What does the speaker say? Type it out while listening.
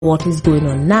what is going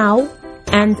on now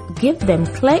and give them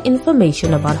clear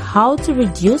information about how to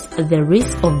reduce the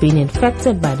risk of being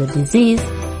infected by the disease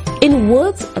in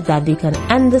words that they can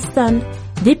understand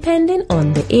depending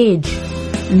on the age.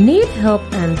 Need help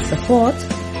and support?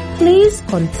 Please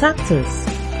contact us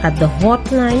at the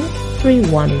hotline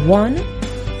 311,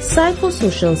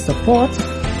 psychosocial support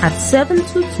at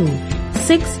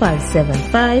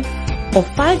 722-6575 or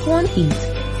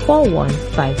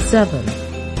 518-4157.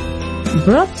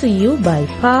 Brought to you by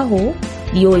PAHO,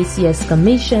 the OACS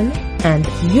Commission, and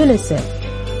UNICEF.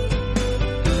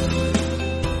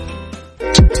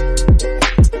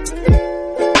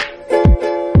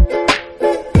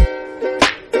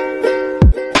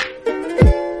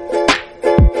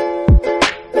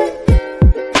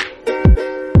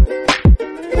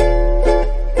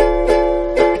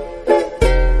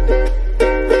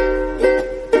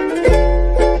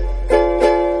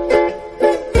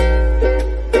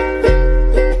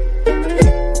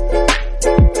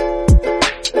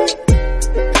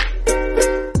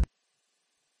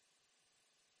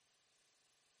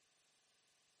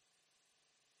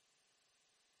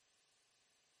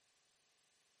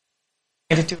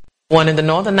 One in the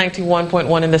north and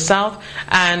 91.1 in the south,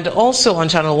 and also on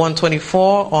channel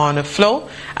 124 on Flow,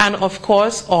 and of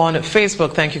course on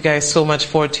Facebook. Thank you guys so much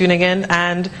for tuning in,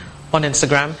 and on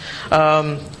Instagram.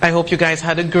 I hope you guys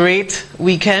had a great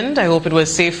weekend. I hope it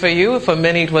was safe for you. For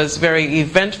many it was very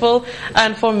eventful,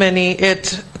 and for many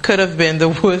it could have been the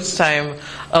worst time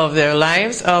of their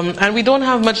lives. And we don't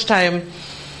have much time,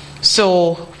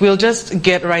 so we'll just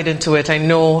get right into it. I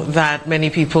know that many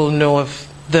people know of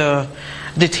the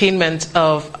detainment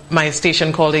of my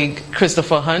station colleague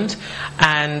Christopher Hunt,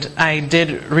 and I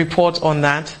did report on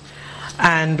that,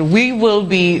 and we will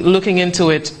be looking into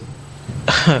it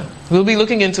we'll be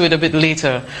looking into it a bit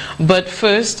later. But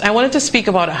first I wanted to speak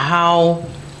about how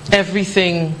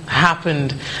everything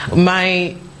happened.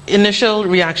 My initial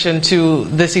reaction to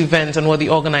this event and what the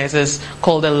organizers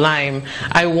called a Lime,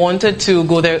 I wanted to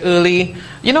go there early.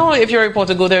 You know, if you're a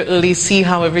reporter, go there early, see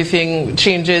how everything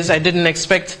changes. I didn't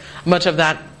expect much of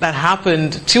that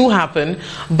happened to happen,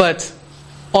 but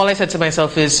all I said to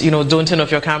myself is, don't turn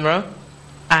off your camera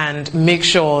and make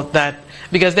sure that,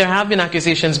 because there have been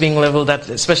accusations being leveled at,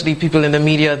 especially people in the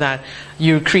media, that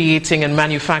you're creating and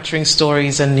manufacturing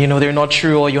stories and, they're not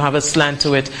true, or you have a slant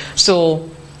to it. So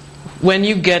when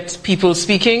you get people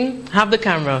speaking, have the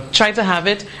camera. Try to have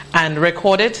it and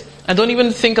record it. And don't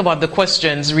even think about the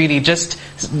questions, really. Just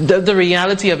the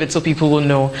reality of it so people will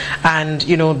know. And,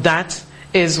 that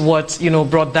is what,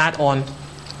 brought that on.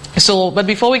 So, but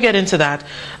before we get into that,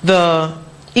 the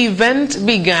event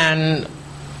began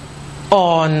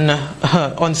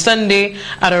on Sunday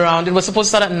at around, it was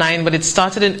supposed to start at 9, but it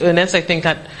started in earnest, I think,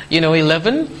 at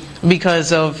 11,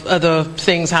 because of other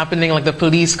things happening, like the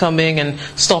police coming and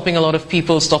stopping a lot of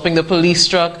people, stopping the police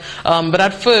truck. But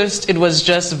at first it was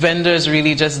just vendors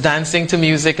really just dancing to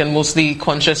music, and mostly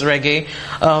conscious reggae,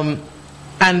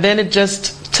 and then it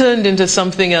just turned into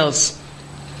something else.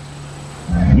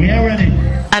 We are ready.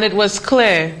 And it was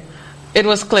clear,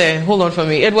 hold on for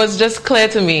me, it was just clear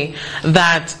to me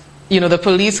that the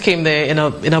police came there in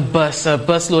a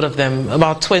busload of them,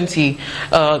 about 20,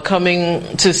 coming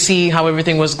to see how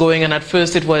everything was going. And at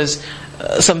first it was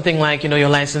something like, your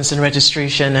license and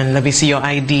registration, and let me see your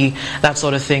ID, that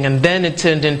sort of thing. And then it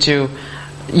turned into,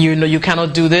 you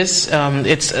cannot do this,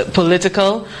 it's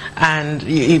political, and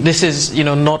this is,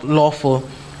 not lawful.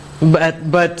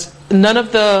 But none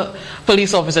of the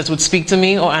police officers would speak to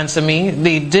me or answer me.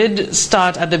 They did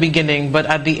start at the beginning, but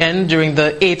at the end, during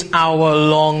the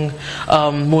 8-hour-long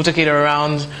motorcade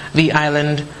around the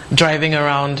island, driving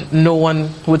around, no one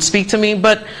would speak to me.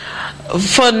 But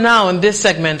for now, in this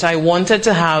segment, I wanted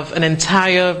to have an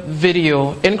entire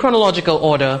video in chronological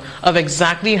order of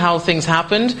exactly how things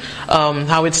happened,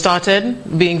 how it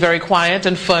started, being very quiet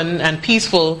and fun and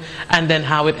peaceful, and then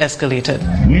how it escalated.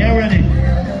 We are ready.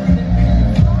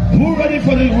 Who ready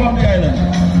for the Rock Island?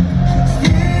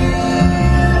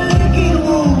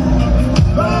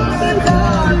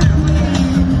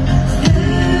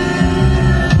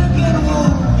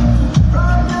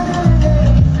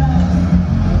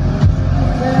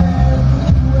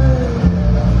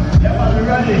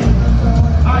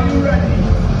 Are you ready?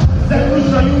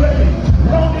 Zeus, are you ready?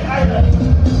 Round the island.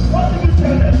 What do you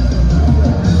tell them?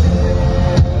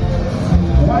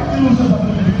 Why do you lose us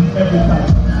every time?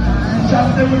 Just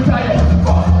they retire.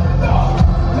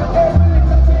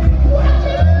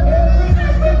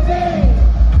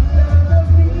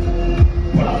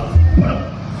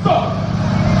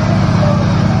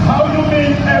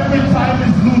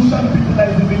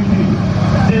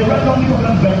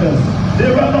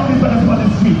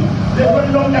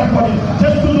 want everybody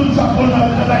just to do chop on the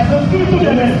license. Give it to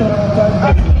them.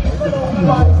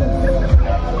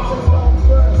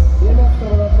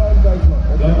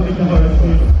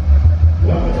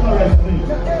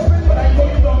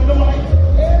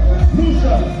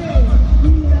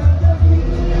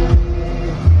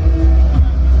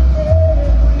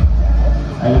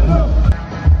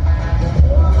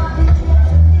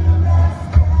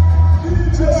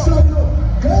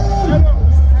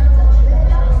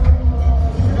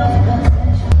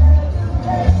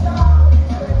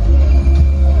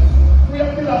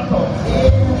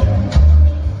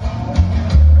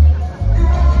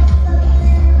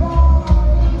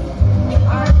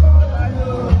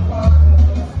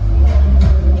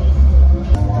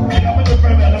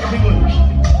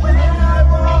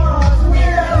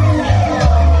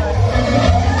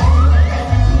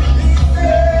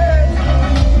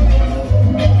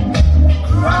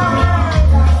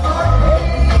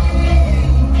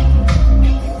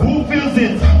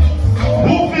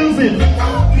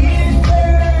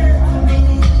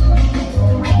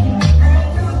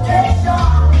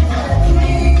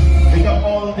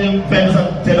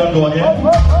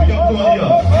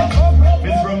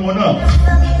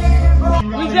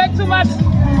 We take too much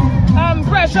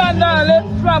pressure on the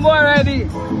lift from already.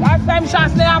 Last time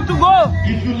Shasney have to go.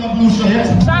 If you love Lucia,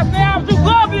 yes. Shasney have to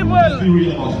go, people. Be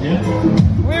real about it, yeah?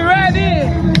 We ready.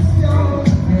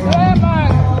 Yeah,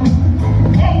 man.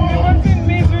 Everything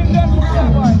me doing them Lucia,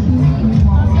 boy.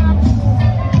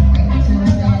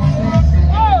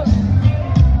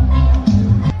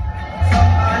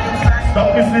 Stop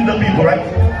listening to people, right?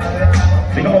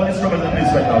 Think about this trouble in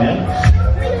this right now, yeah?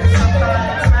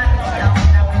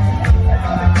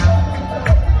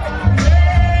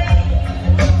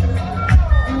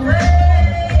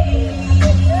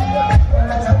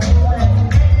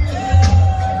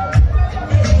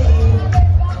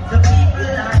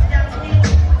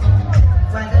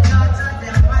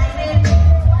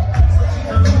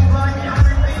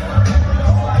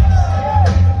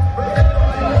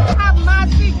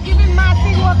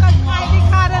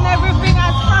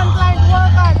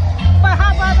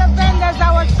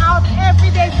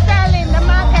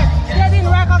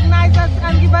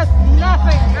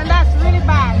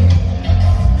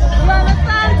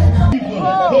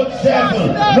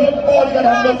 Nobody that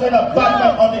has no kind of bad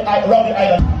man on the around the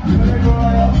island.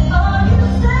 Are you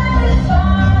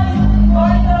satisfied?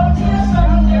 Or no tears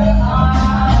from your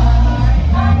eyes?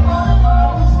 I'm all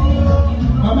alone.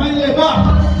 Mama, you're back.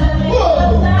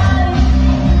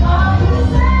 Are you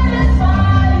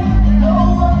satisfied? No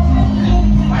one can keep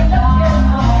my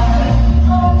life.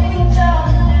 Only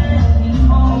darkness,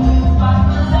 only by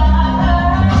my side.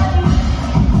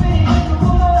 Pretty little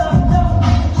world, don't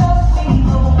just be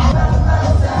the one by my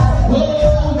side.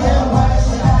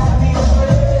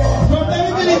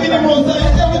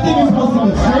 Everything is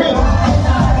possible. Alright.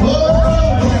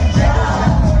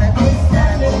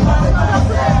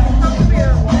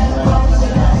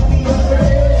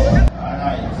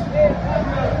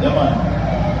 Yeah, man.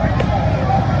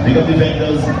 Big up the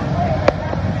vendors.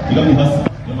 Big up the hustle.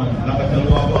 Yeah, man. Like I tell you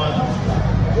what, man.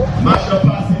 Mash up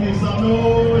passing, make some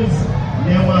noise.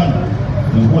 Yeah, man.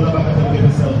 The whole of back at the way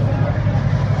yourself.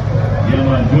 Yeah,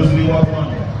 man. Usually walk, man.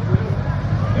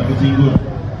 Everything good.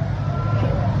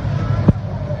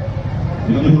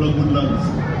 You got the whole of good lungs.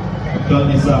 Tell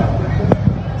me, sir.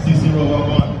 CC Rover 1.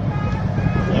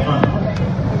 Yeah, man.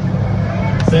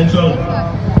 Central.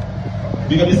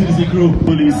 We got the CDC crew.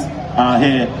 Police are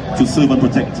here to serve and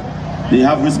protect. They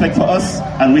have respect for us,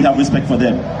 and we have respect for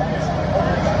them.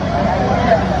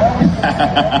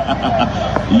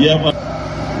 Yeah, man.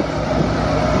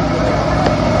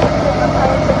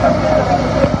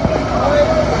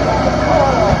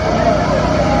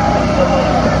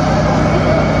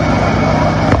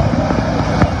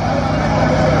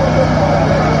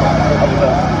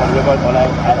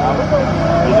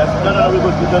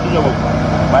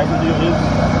 My video is,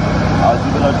 I'll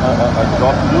give it a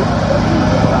job to do.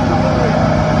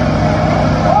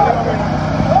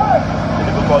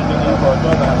 If you call me in for a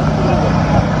job, I have to do it.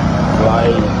 So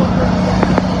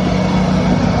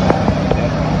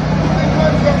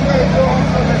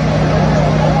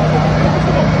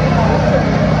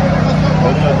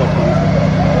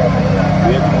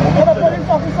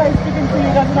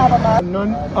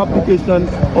non-application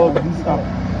of this app,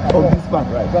 of this bank,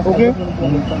 okay?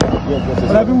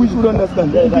 But I think we should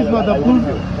understand, if it's not approved,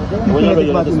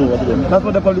 that's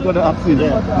what the public order act says.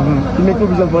 To make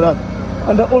provision for that.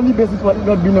 And the only basis for it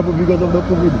not being approved because of the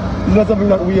COVID is not something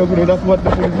that we are doing, that's what the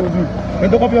police will do.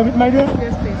 And the copy of it, my dear?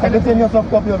 Yes, please. I can send you a soft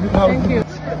copy of it now. Thank you.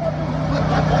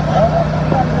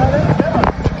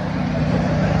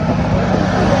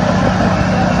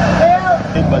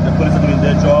 it, but the police are doing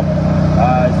their job.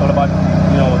 It's all about,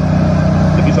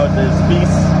 making sure there's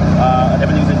peace and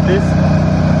everything's in place.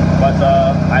 But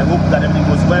I hope that everything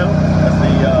goes well as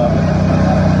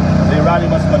the rally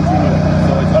must continue.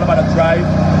 So it's all about a drive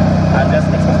and just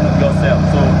expressing yourself.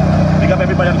 So big up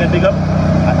everybody I'm going to big up.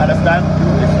 I understand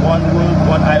it's one world,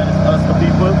 one island, it's us the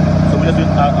people. So we just do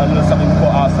a little something for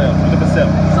ourselves. Big up yourself.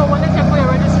 So when they check for your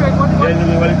registration,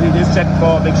 They just check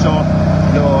for, make sure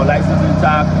your license is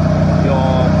intact,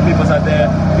 your papers are there,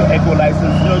 your eco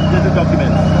license, there's the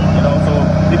documents, so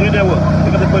they do their work.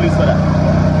 Big up the police for that.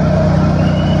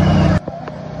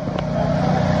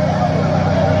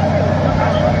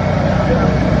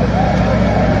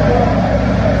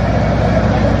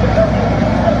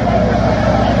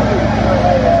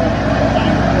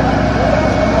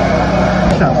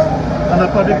 And the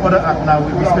Public Order Act now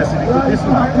will be specific to this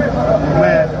one,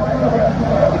 where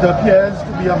it appears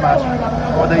to be a match,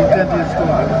 or the intent is to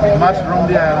march around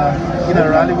the island in a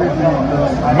rally with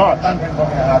vehicles. March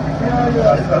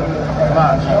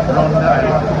around the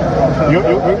island. You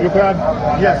can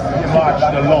march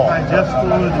the law. I just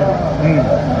told you,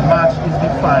 march is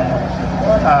defined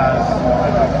as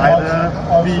either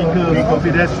vehicles or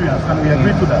pedestrians, and we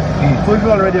agreed to that. So if you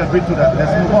already agreed to that,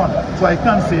 let's move on. So I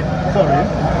can't say, sorry,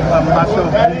 a march of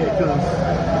vehicles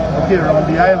around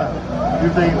the island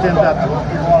with the intent that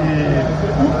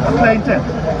the clear intent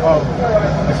of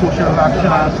the social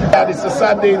action. And it's a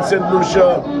Sunday in St.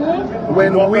 Lucia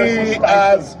when we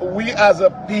as a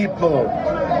people,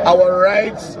 our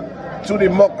rights to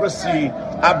democracy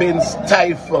have been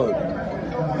stifled.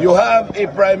 You have a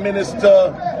Prime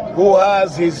Minister who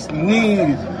has his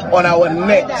knees on our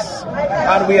necks,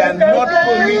 and we are not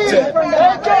permitted.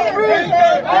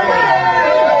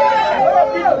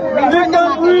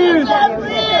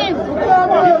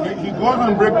 He goes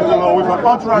and breaks the law with an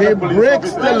outright. He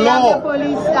breaks the law,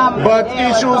 but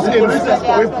issues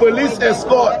with police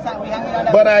escort.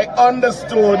 But I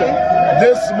understood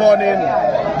this morning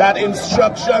that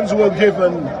instructions were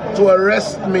given to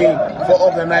arrest me for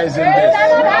organizing this.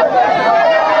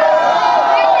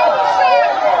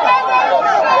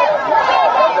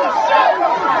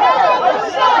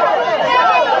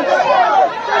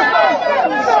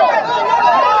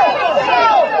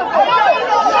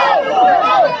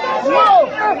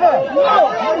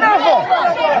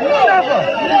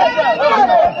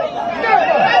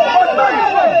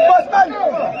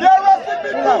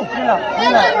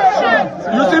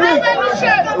 You see me?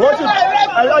 Watch it.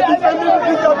 I am defending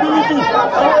disability.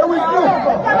 I'm with you.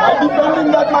 I'm defending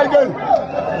that, my girl.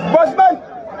 Bossman,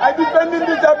 I defending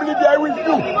disability. I'm with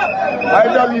you.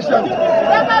 Revolution.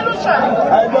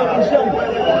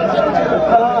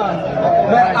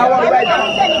 Our rights.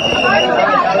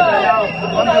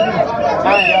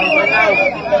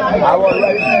 Our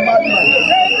rights.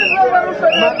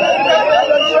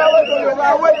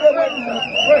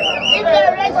 If they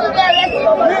arrest you, they arrest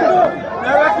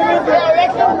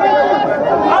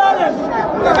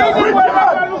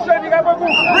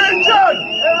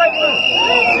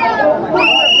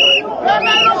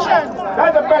Revolution!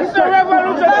 That's the best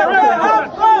revolution!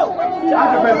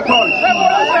 That's the best choice!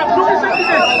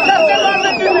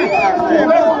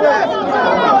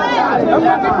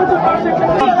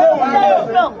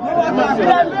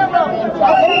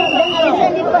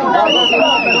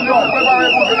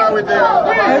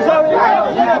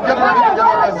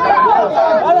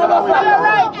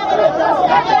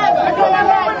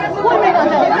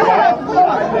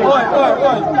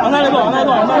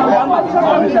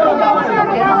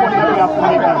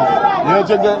 You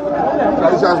check that?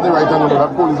 I just asked the right hand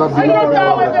that police have been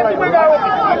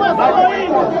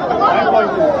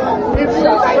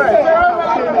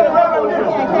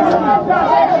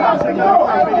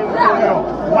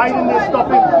why didn't they stop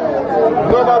it?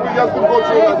 No, but we just go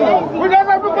through that. We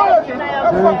never go through it.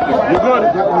 You good?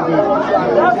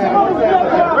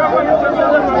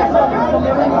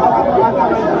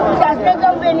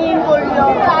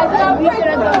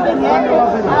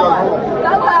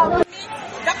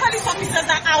 The police officers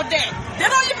are out there. They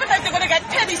don't even know if they're going to get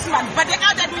paid this month, but they're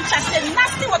out there doing Chastain.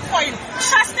 Nasty work for him.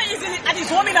 Chastain is in it and he's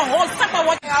home in a whole summer.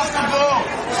 What has to go?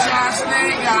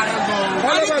 Chastain gotta go.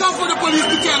 When it comes for the police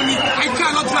to tell me I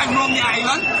cannot drive around the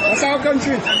island. That's our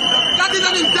country. That is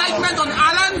an indictment on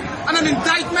Alan and an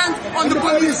indictment on the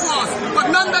police force. But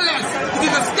nonetheless, it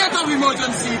is a state of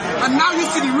emergency. And now you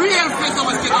see the real face of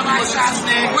a state of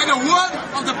emergency. Where the word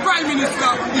of the Prime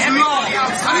Minister is law.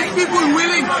 And if people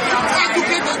willing,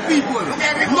 educated people,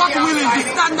 not willing to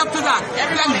stand up to that,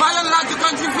 then by and large the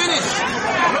country finished.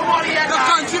 The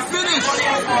country finished.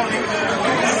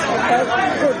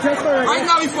 Right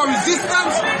now it's for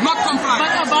resistance, not compliance.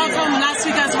 But about last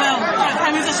week as well.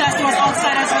 Prime Minister Shasta was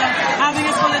outside as well, having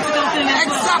his political thing as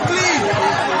well.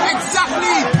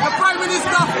 Exactly. The Prime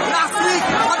Minister last week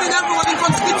was in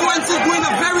constituency doing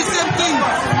the very same thing.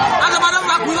 As a matter of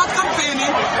fact, we're not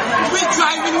campaigning. We're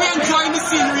driving, we're enjoying the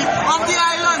scenery of the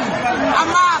island. A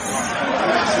mass.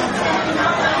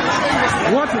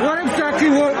 What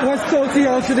exactly was told to you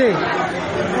all today?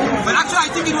 But actually, I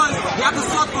think it was they had to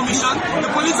sought permission. The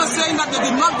police are saying that they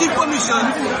did not give permission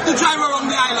to drive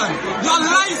around the island. Your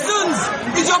license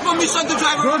is your permission to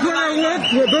drive around the island.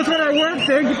 Those were our words,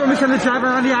 saying give permission to drive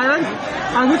around the island.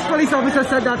 And which police officer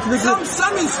said that to the group?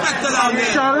 Some inspector down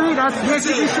there. Shari, that's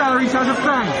basically Shari, charge of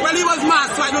crime. Well, he was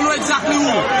mad, so I don't know exactly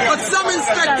who. But some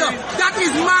inspector, that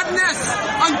is madness.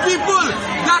 And people,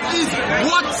 that is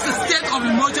what the state of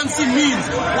emergency means.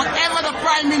 Whatever the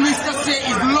Prime Minister say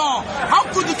is law. How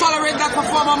could you tolerate that for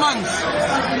 4 months?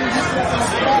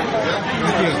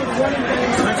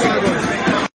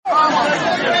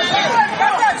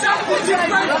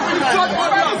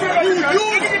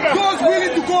 Those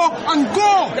willing to go and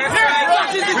go. That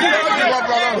is the thing.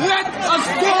 Let us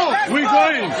go. We're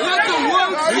going. Let the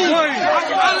world see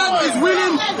Alan is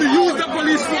willing to use the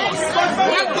police force.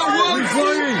 Let the world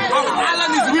see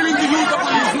Alan is willing to use the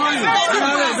police force.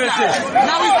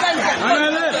 Now it's time.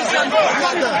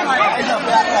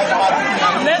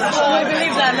 Let's go. We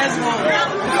believe that. Let's go.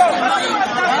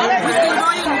 We're still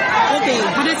going. Okay.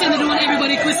 But they say they don't want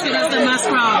everybody twisted as the mass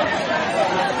crowd.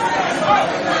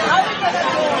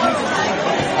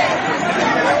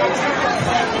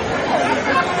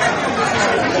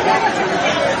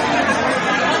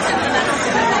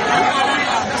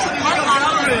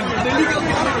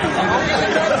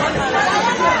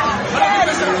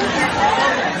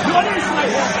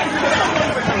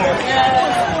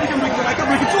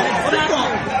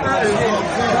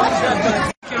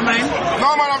 No,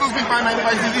 man, I don't speak my mind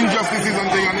about these injustices and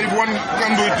things, and if one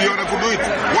can do it, the other could do it.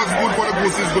 What's good for the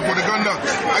goose is good for the gander.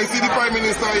 I see the Prime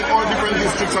Minister in all different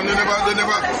districts, and they never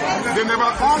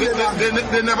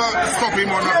stop him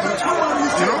or nothing.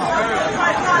 You know?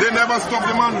 They never stop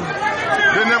the man.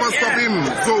 They never stop him.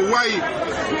 So why is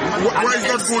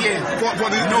that good for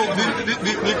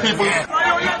the people?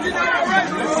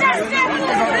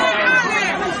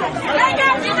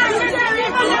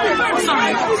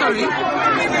 Sorry.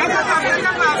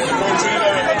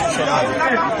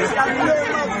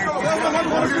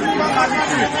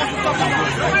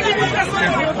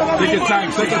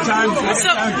 Take your time.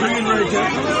 Bring it right here.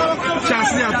 Chance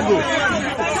you have to go.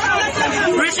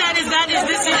 Richard, is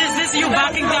this you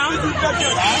backing down?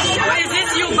 Is this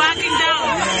you backing down?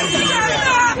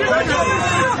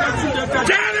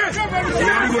 Janet!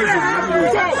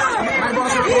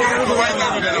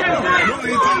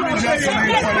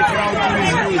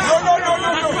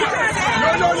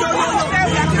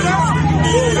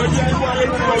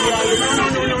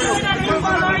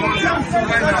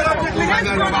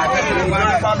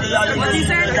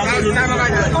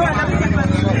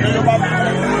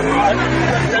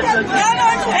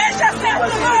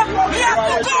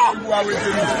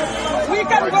 We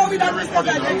can go without this. But we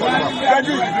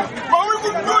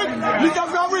could do it. We can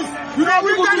go with. We can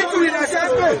do it.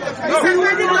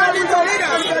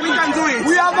 We can do it.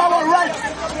 We have our right.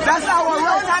 That's our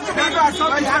right.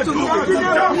 We have to do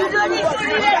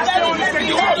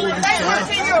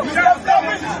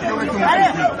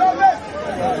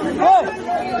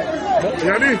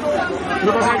Yanni,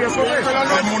 ne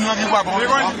vas pas dire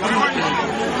ça.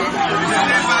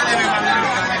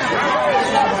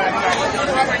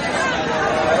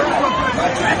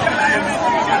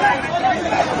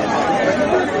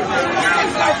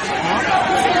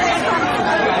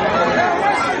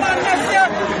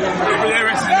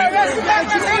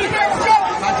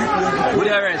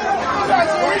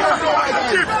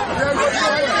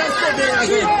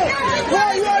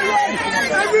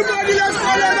 Everybody, let's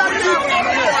follow that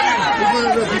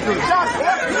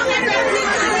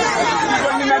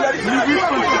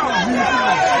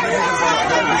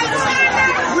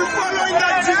we're following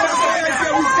that Jesus.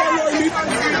 We're following it.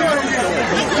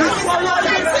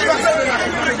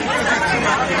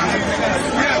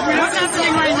 What's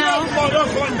happening right now?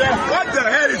 What the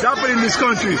hell is happening in this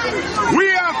country? We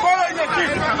are following the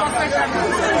king.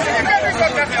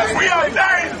 We are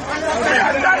dying. We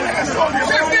are dying like a soldier.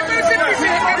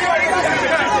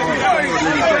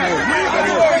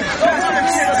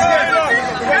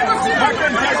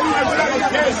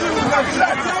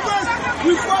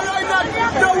 We follow that.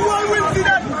 The world will see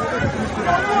that.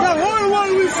 The whole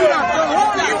world will see that. The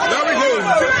whole world. There we go.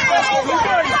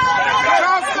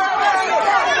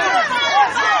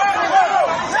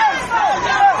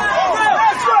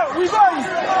 Let's go. We're going.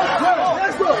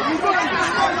 Let's go. We're going.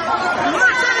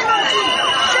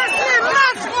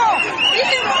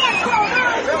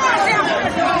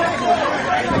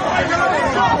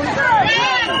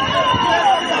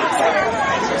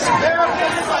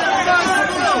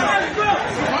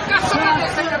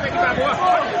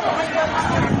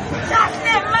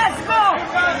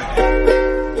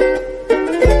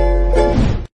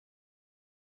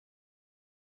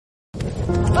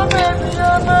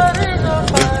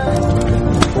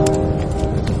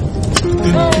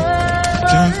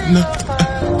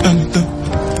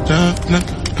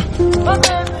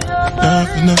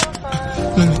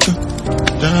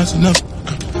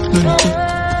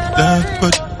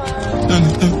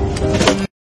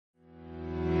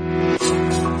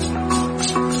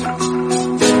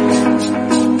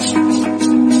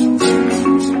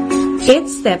 Eight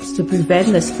steps to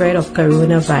prevent the spread of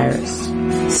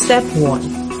coronavirus. Step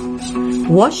 1.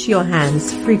 Wash your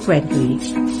hands frequently.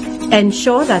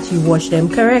 Ensure that you wash them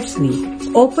correctly.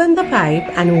 Open the pipe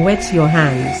and wet your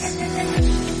hands.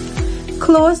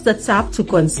 Close the tap to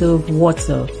conserve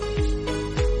water.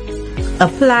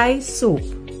 Apply soap.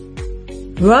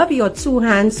 Rub your two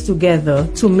hands together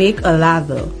to make a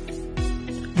lather.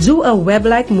 Do a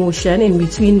web-like motion in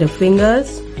between the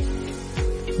fingers.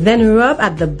 Then rub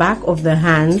at the back of the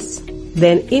hands,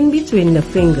 then in between the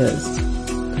fingers.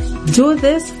 Do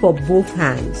this for both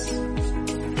hands.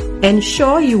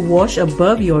 Ensure you wash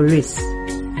above your wrist.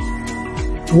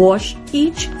 Wash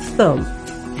each thumb.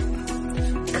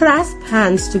 Clasp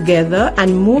hands together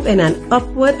and move in an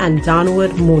upward and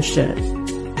downward motion.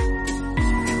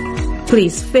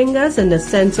 Place fingers in the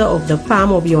center of the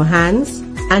palm of your hands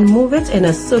and move it in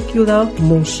a circular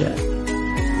motion,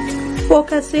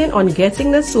 focusing on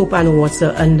getting the soap and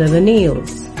water under the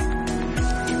nails.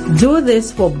 Do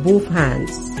this for both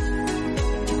hands.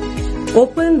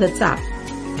 Open the tap.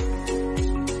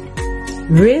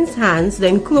 Rinse hands,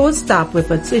 then close tap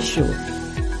with a tissue.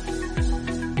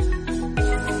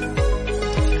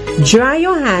 Dry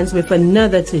your hands with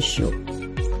another tissue.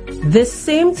 This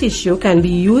same tissue can be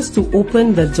used to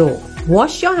open the door.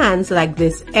 Wash your hands like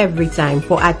this every time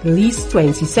for at least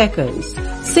 20 seconds.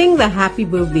 Sing the happy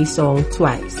birthday song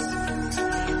twice.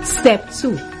 Step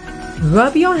 2.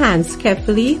 Rub your hands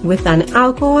carefully with an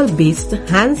alcohol-based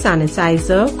hand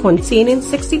sanitizer containing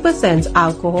 60%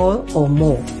 alcohol or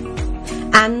more,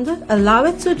 and allow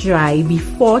it to dry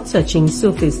before touching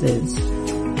surfaces.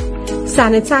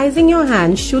 Sanitizing your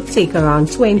hands should take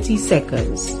around 20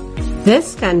 seconds.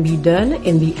 This can be done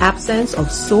in the absence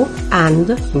of soap and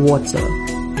water.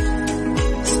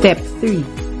 Step 3.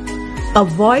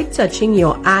 Avoid touching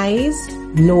your eyes,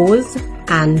 nose,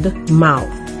 and mouth.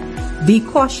 Be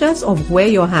cautious of where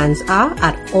your hands are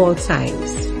at all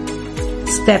times.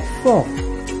 Step 4.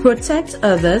 Protect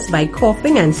others by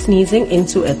coughing and sneezing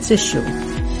into a tissue.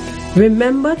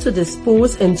 Remember to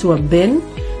dispose into a bin,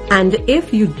 and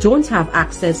if you don't have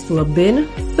access to a bin,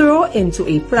 throw into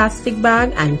a plastic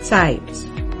bag and tie it.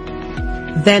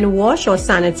 Then wash or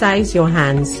sanitize your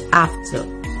hands after.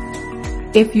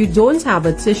 If you don't have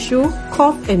a tissue,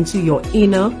 cough into your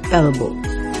inner elbow.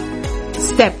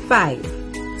 Step 5.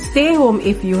 Stay home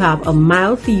if you have a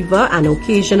mild fever and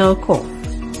occasional cough.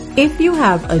 If you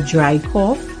have a dry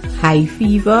cough, high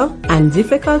fever, and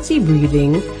difficulty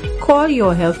breathing, call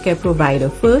your healthcare provider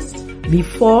first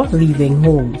before leaving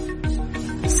home.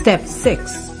 Step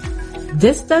 6.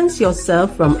 Distance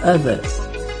yourself from others.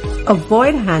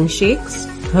 Avoid handshakes,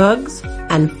 hugs,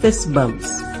 and fist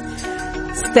bumps.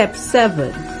 Step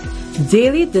 7.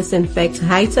 Daily disinfect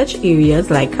high-touch areas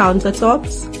like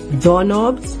countertops,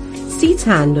 doorknobs, seat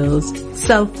handles,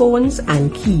 cell phones,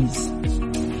 and keys.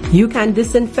 You can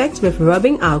disinfect with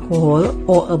rubbing alcohol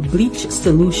or a bleach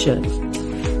solution.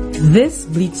 This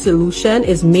bleach solution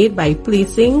is made by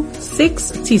placing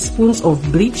 6 teaspoons of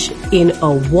bleach in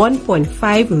a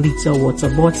 1.5 liter water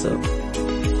bottle.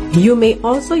 You may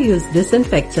also use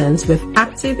disinfectants with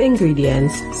active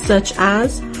ingredients such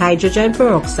as hydrogen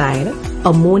peroxide,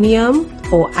 ammonium,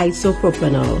 or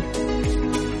isopropanol.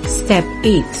 Step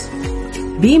 8.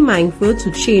 Be mindful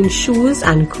to change shoes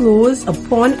and clothes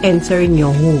upon entering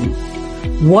your home.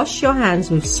 Wash your hands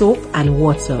with soap and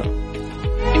water.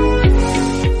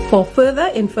 For further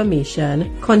information,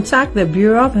 contact the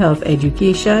Bureau of Health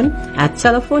Education at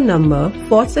telephone number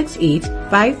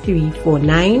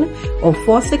 468-5349 or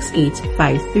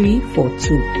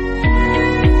 468-5342.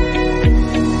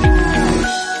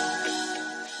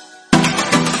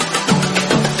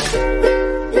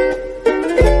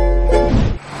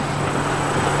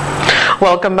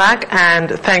 Welcome back, and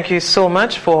thank you so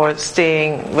much for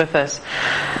staying with us.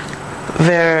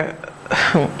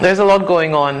 There's a lot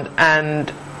going on,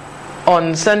 and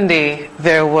on Sunday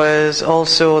there was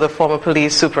also the former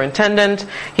police superintendent.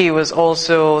 He was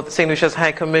also St. Lucia's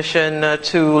High Commission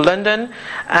to London,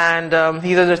 and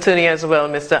he's an attorney as well,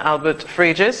 Mr. Albert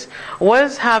Fregis,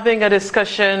 was having a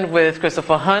discussion with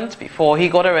Christopher Hunt before he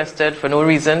got arrested for no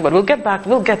reason, but we'll get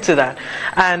to that.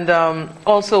 And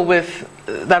also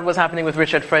that was happening with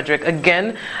Richard Frederick.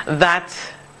 Again, that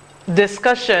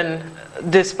discussion,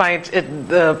 despite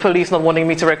the police not wanting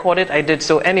me to record it, I did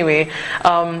so anyway.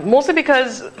 Mostly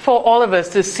because for all of us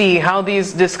to see how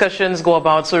these discussions go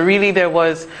about. So really there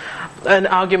was an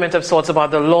argument of sorts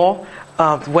about the law,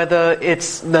 whether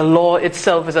it's the law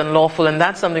itself is unlawful, and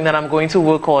that's something that I'm going to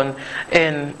work on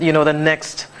in the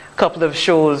next couple of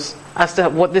shows as to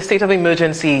what the state of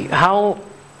emergency, how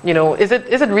is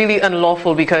it really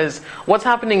unlawful, because what's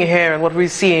happening here and what we're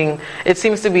seeing, it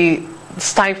seems to be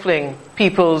stifling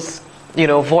people's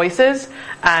voices,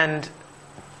 and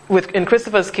in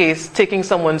Christopher's case, taking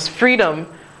someone's freedom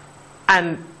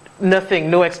and nothing,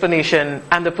 no explanation,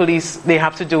 and the police, they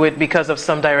have to do it because of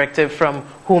some directive from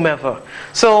whomever.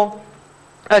 So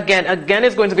again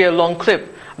it's going to be a long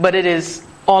clip, but it is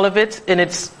all of it in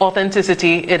its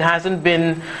authenticity. It hasn't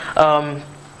been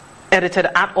edited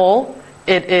at all.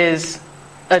 It is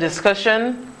a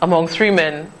discussion among three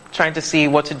men trying to see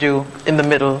what to do in the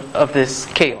middle of this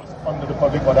chaos. Under the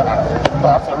Public Order Act,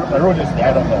 perhaps erroneously,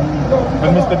 I don't know.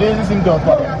 When Mr. Davies endorsed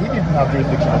that, he didn't have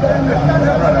jurisdiction of that.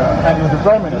 And he was the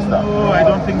Prime Minister. No, I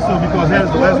don't think so, because here's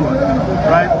one,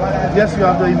 right? Yes, you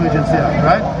have the Emergency Act,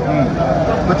 right?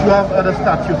 But you have other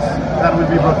statutes that will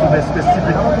be brought to bear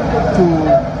specific to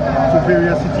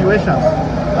various situations.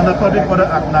 And the Public Order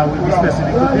Act now will be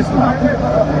specific to this one,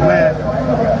 where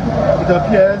it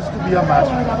appears to be a match,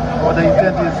 or the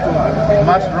intent is to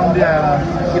march around the island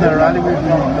in a rally with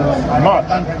vehicles. March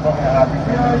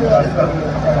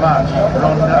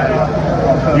around the island.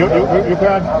 You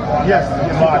can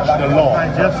march the law. I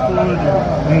just told you,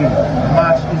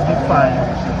 march is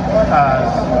defined as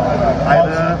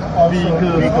either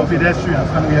vehicles or pedestrians,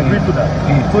 and we agreed to that.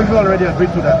 So if you already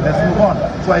agreed to that, let's move on.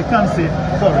 So I can't say,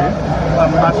 sorry, a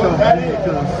march of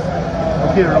vehicles,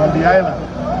 okay, around the island,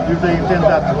 with the intent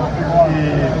that the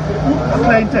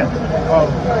clear intent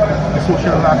of the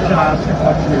social action,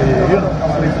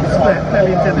 it's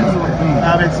clearly intended. So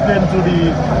I've explained to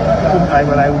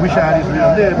I wish I had his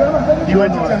real name. He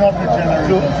went to turn off the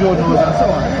Joe knows and so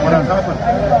on, what has happened.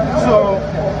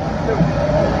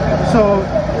 So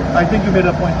I think you made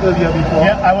a point earlier before.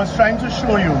 Yeah, I was trying to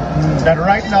show you that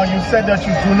right now you said that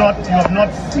you have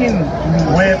not seen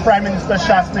where Prime Minister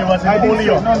Shastney was in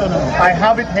Holyoke. No. I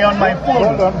have it here on my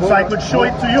phone, so I could show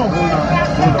it to you. Hold on.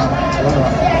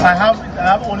 I have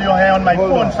Holyoke here on my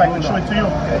phone, so I could show it to you.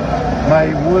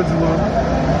 My words were,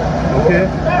 okay,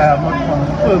 I have not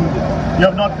confirmed it. You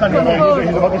have not confirmed it.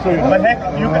 He's about to show you. But heck,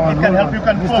 it can help you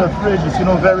confirm. Mr. Frazier, you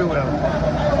know very well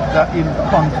that in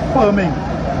confirming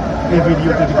a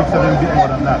video, it takes a little bit more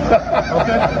than that.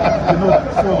 Okay? You know that.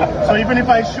 So even if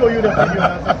I show you the video,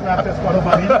 that's not just one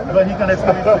over here, but he can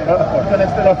explain it to you. He can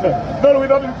explain it to you. No, we're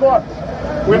not in court.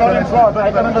 We're not in court.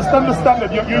 I can understand the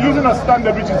standard. You're using a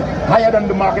standard which is higher than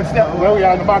the market standard, where we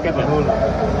are in the market.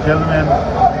 Gentlemen,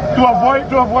 to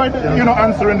avoid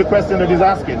answering the question that he's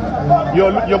asking,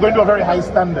 you're going to a very high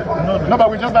standard. No, but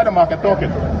we just let the market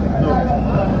talking. No,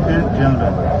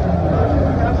 gentlemen,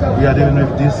 we are dealing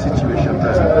with this situation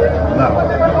presently. Now,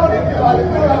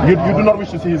 you do not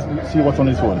wish to see what's on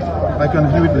his phone. I can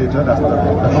view it later. That's what I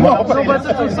mean. No, but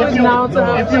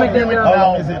if you view it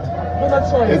now, is it?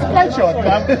 It's quite short. I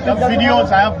have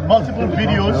videos. I have multiple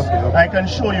videos I can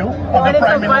show you of the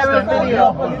Prime Minister.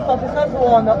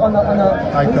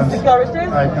 I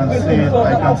can see it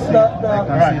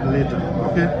later.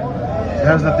 Okay?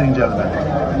 Here's the thing, gentlemen.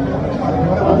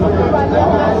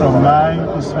 From my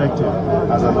perspective,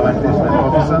 as a law enforcement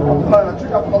officer,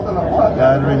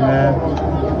 gathering there,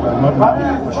 not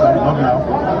now, for sure, not now.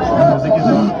 The music is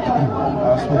on.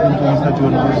 I've spoken to Mr.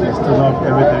 Jones, he's turned off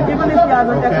everything. Even if he has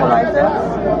an echo license?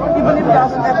 Even if he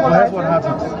has an echo license? Here's what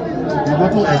happens. You go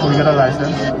to ECHO, you get a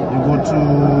license. You go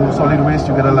to solid waste,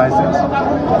 you get a license.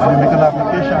 And you make an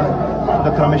application to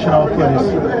the Commissioner of Police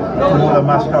to hold a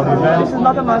mass crowd event. This is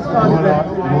not a mass crowd event.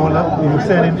 You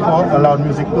send in for a loud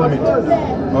music permit.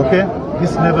 Okay?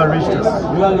 This never reached us.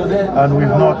 And we've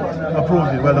not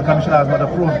approved it. Well, the Commissioner has not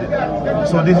approved it.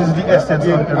 So this is the essence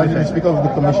of everything. Speak of the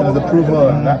Commissioner's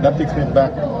approval, that takes me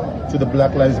back to the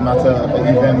Black Lives Matter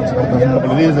event a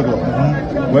couple of days ago,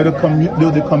 where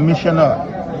the Commissioner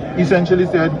essentially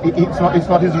said it's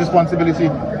not his responsibility.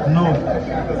 No.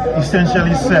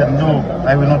 Essentially said, no,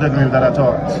 I will not agree with that at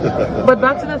all. But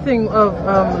back to the thing of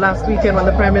last weekend when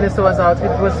the Prime Minister was out,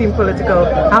 it seemed political.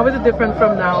 How is it different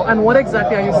from now? And what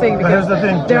exactly are you saying? Because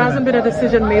there hasn't been a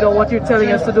decision made on what you're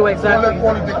telling us to do exactly.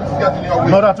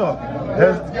 Not at all.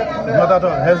 Not at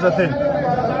all. Here's the thing.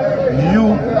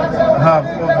 You have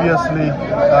obviously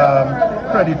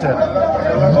credited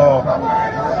or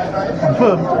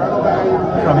confirmed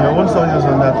from your own sources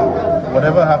on that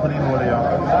whatever happened in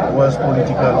Holyoke was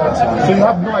political and so on. So you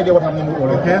have no idea what happened in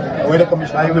Olio? Okay? Where the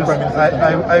commission, I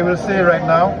will say right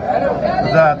now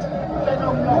that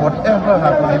whatever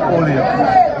happened in Olio,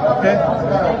 okay,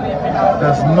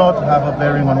 does not have a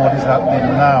bearing on what is happening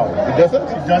now. It doesn't?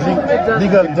 It doesn't.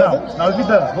 Legally, now if it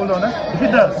does, hold on, if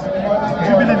it does, if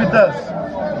you believe it does,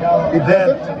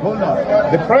 then hold on.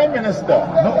 The Prime Minister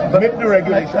made the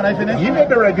regulation. Can I finish? He made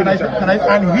the regulation,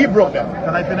 and he broke them.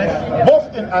 Can I finish?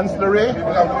 Both in Ancillary,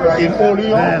 in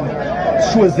Olio,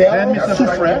 Choiseul,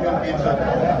 Soufrière.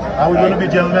 Are we going to be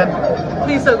gentlemen?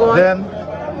 Please, sir, go on. Then,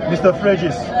 Mr.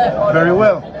 Fregis, very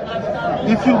well.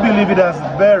 If you believe it has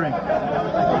bearing,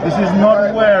 this is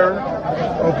not where,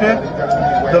 okay,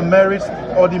 the merits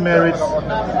or demerits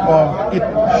of it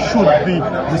should be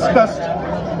discussed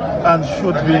and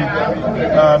should be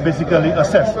basically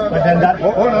assessed. But then that's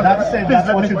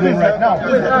what you're doing right now.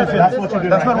 That's what you're doing.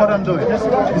 That's not what I'm doing.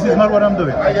 This is not what I'm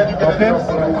doing. Okay?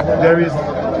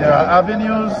 There are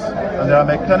avenues and there are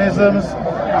mechanisms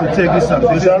to take this up.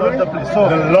 This is not the place. So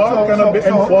the law cannot be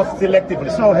enforced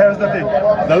selectively. So here's the thing.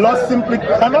 The law simply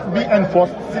cannot be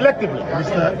enforced selectively.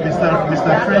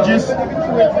 Mr. Fregis,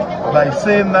 by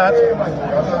saying that,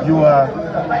 you are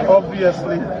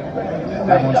obviously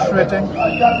demonstrating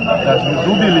that you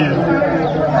do believe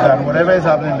that whatever is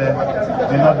happening there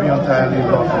may not be entirely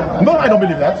lawful. No, I don't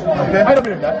believe that. Okay? I don't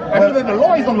believe that. I believe that the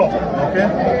law is unlawful. Okay?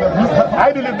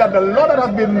 I believe that the law that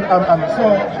has been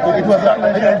it was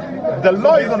the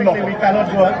law is unlawful. We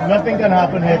cannot go. Nothing can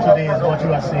happen here today, is what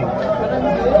you are saying.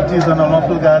 It is an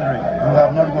unlawful gathering. You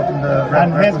have not gotten the.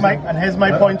 And here's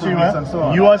my point to you.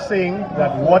 You are saying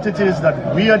that what it is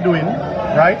that we are doing,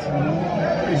 right?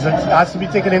 Is it has to be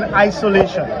taken in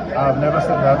isolation. I've never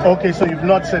said that. Okay, so you've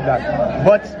not said that.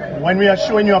 But when we are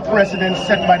showing you a precedent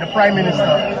set by the Prime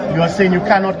Minister, you are saying you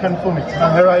cannot confirm it.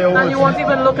 And here are your words. And you won't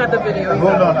even look at the video.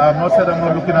 Hold on, I've not said I'm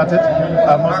not looking at it.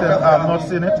 I've not said I've not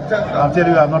seen it. I'm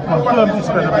telling you I've not confirmed its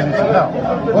credibility.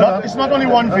 Now, it's not only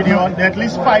one video, there are at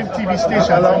least 5 TV stations.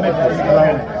 Allow me, please. Allow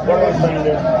me.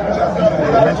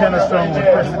 Mention a strong word,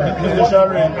 President.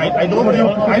 I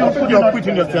don't think you're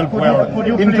putting yourself well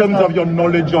in terms of your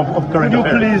knowledge of current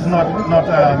affairs. Could you please not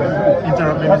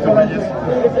interrupt me, Mr. Regis?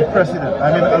 President,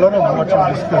 I mean, a lot of what you're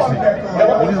discussing,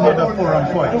 it is not the forum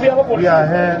for it. We are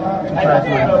here to try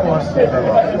to enforce the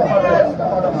law.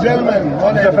 Gentlemen,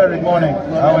 Mr. Ferry, morning.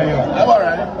 How are you? I'm all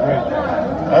right. Great.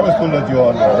 I was told that you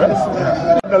are under arrest.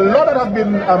 Yeah. The law that has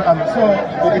been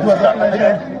it was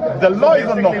the law is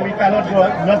unlawful. We cannot go.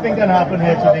 Nothing can happen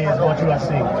here today, is what you are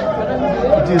saying.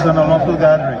 It is an unlawful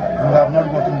gathering. You have not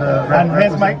gotten the.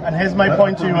 And here's my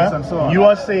point to you. You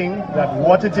are saying that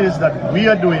what it is that we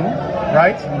are doing,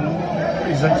 right?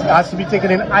 Is it has to be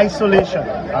taken in isolation.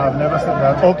 I've never said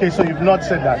that. Okay, so you've not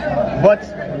said that. But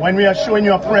when we are showing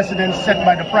you a precedent set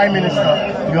by the Prime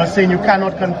Minister, you are saying you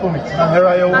cannot confirm it. And here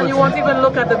are your words. And you won't even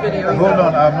look at the video. Hold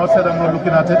on, I've not said I'm not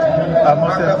looking at it. I've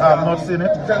not said I've not seen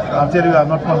it. I'm telling you I've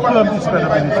not confirmed its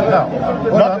credibility.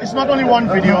 Now, it's not only one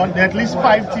video, there are at least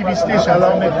 5 TV stations.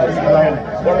 Allow me, please. Allow me.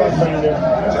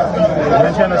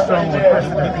 Mention a strong word,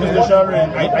 President.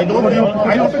 I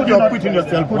don't think you're putting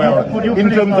yourself well in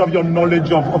terms of your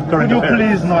knowledge of current affairs. Could you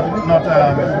please not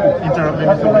interrupt me,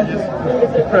 Mr. Regis?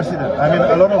 President, I mean,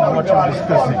 a lot of what you're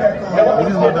discussing, it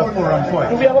is not the forum for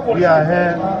it. We are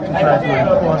here to try to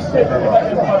enforce the law.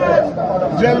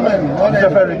 Gentlemen, Mr.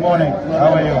 Ferry, morning.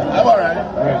 How are you? I'm all right.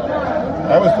 Great.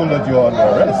 I was told that you are under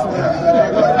arrest.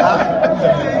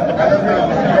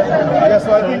 Yes,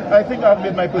 so I think I've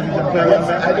made my position clear.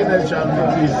 I didn't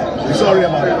please. Sorry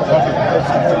about it.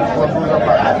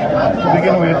 To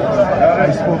begin with,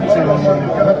 I spoke to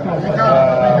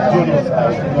Julius. I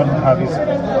don't have his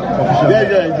official.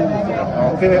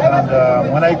 Okay,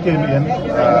 and when I came in, maybe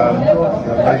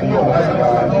it was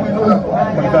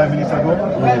 45 minutes ago,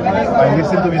 I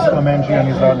listened to his commentary and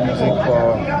his loud music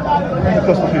for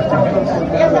close to 15 minutes.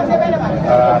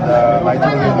 And I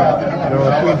told him that there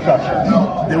were 2 infractions.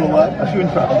 There were what? A few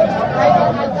infractions.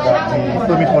 That the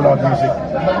permit for loud music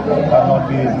had not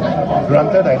been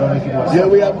granted. I don't know if it was. Yeah,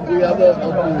 we have a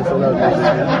permit for loud music.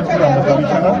 From the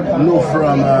commissioner? No,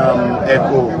 from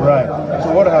ECHO. Right.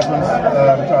 So what happens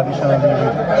traditionally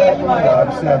with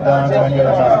say a dance when you're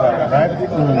a dance, right?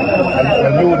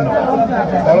 Well, you would know.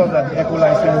 All of that, the ECHO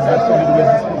license, the solid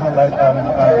waste disposal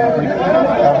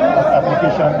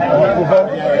application or approval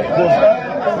goes up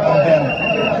and then.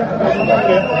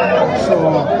 Okay? So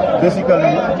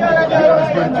basically, we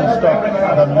are going to stop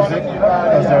the music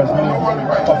because there is no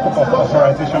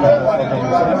authorization of the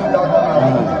music.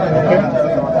 Okay?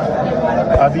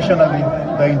 Additionally,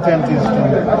 the intent is to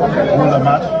hold a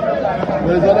match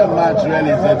Well, it's not a match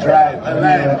really, it's a drive, a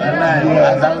line,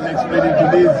 as I was explaining to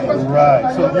Daisy.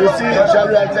 Right. So you see,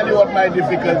 Shalry, I'll tell you what my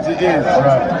difficulty is.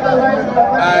 Right.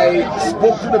 I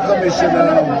spoke to the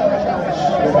commissioner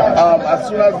as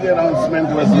soon as the announcement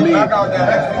was made.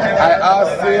 I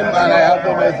asked him, and I have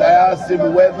the best, I asked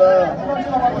him whether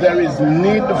there is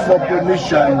need for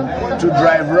permission to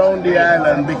drive around the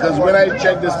island, because when I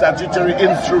checked the statutory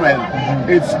instrument,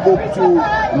 it spoke to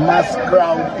mass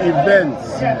crowd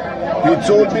events. He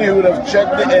told me he would have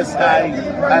checked the SI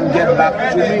and get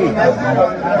back to me.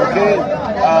 Okay?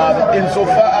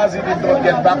 Insofar as he did not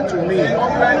get back to me,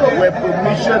 where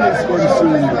permission is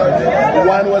concerned,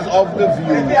 one was of the view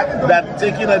that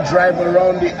taking a drive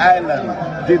around the island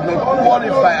did not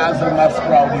qualify as a mass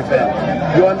crowd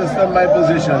event. You understand my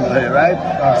position there, right?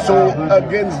 So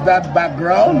against that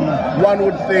background, one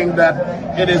would think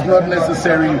that it is not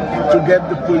necessary to get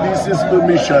the police's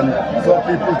permission for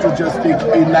people to just take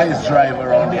a nice drive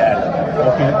around the island.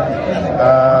 Okay.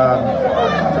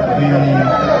 The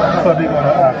Public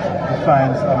Order Act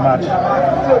defines a match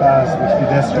as with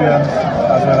pedestrians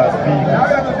as well as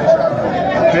vehicles.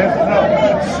 Okay?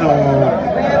 So,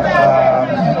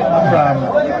 from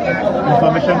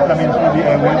information coming through the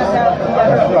airwaves,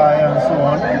 the fly and so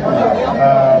on,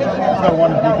 it's not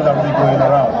one vehicle that will be going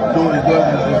around. So it's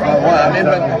not one. I mean,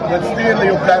 but still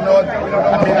you cannot, I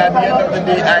mean, at the end of the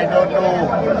day, I don't know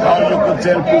how you could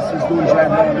tell persons don't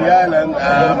drive around the island.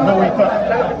 No, we can't.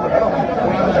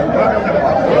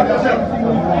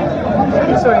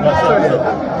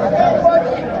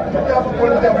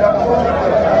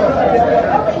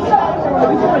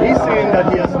 He's saying that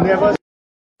he has never.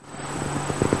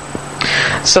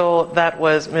 So that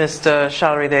was Mr.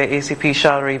 Shalry there, ACP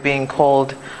Shalry, being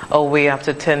called away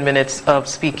after 10 minutes of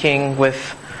speaking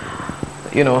with,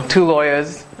 two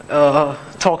lawyers, a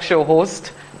talk show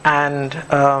host, and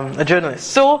a journalist.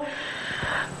 So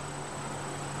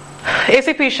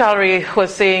ACP Shalry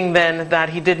was saying then that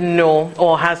he didn't know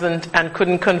or hasn't and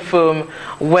couldn't confirm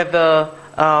whether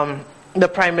the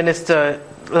Prime Minister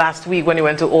last week when he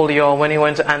went to Olio, when he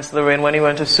went to Ancillary, when he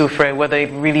went to Soufrière, whether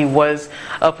it really was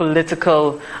a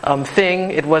political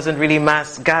thing. It wasn't really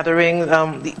mass gathering.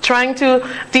 Trying to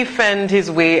defend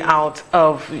his way out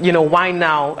of, why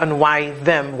now and why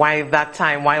them, why that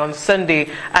time, why on Sunday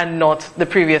and not the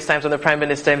previous times when the Prime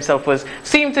Minister himself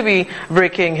seemed to be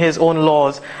breaking his own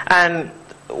laws. And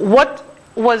what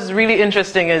was really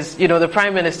interesting is, the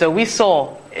Prime Minister, we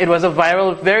saw it was a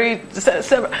viral,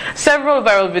 several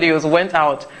viral videos went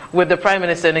out with the Prime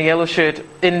Minister in a yellow shirt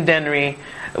in Dennery,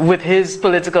 with his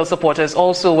political supporters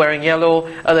also wearing yellow,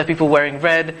 other people wearing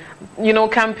red,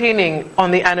 campaigning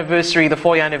on the anniversary, the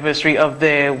 4-year anniversary of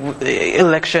their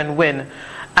election win.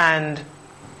 And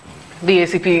the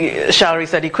ACP Shalry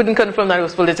said he couldn't confirm that it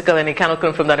was political and he cannot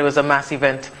confirm that it was a mass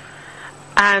event.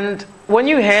 And when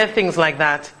you hear things like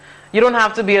that, you don't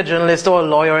have to be a journalist or a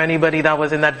lawyer or anybody that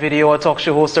was in that video or talk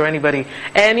show host or anybody.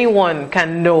 Anyone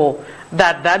can know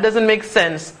that that doesn't make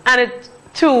sense, and it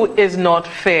too is not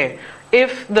fair.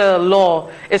 If the law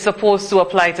is supposed to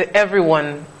apply to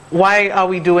everyone, why are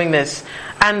we doing this?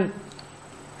 And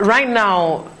right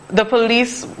now, the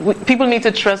police, people need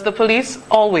to trust the police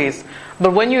always.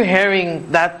 But when you're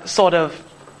hearing that sort of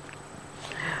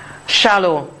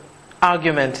shallow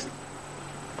argument,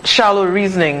 shallow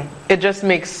reasoning, it just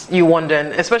makes you wonder,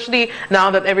 and especially now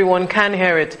that everyone can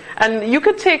hear it. And you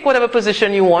could take whatever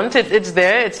position you want. It's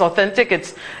there, it's authentic,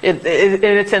 it's in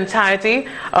its entirety.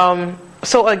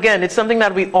 So again, it's something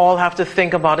that we all have to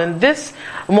think about. And this,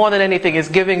 more than anything, is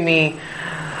giving me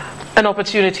an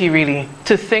opportunity really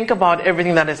to think about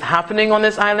everything that is happening on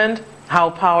this island, how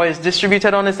power is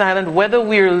distributed on this island, whether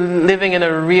we're living in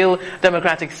a real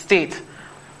democratic state.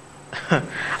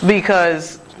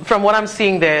 Because from what I'm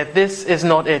seeing there, this is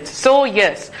not it. So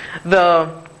yes,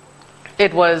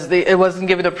 it wasn't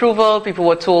given approval. People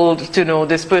were told to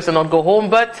this person not go home,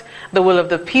 but the will of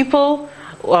the people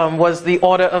was the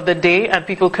order of the day, and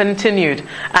people continued,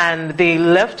 and they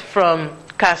left from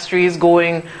Castries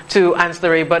going to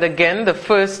Ancillary. But again, the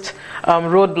first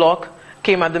roadblock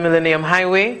came at the Millennium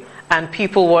Highway. And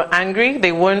people were angry.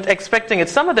 They weren't expecting it.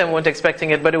 Some of them weren't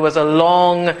expecting it, but it was a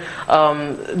long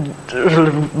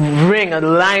ring, a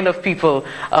line of people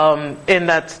in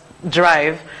that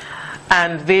drive.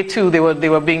 And they too, they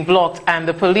were being blocked. And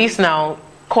the police now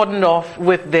cordoned off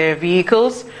with their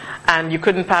vehicles, and you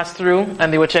couldn't pass through.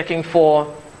 And they were checking for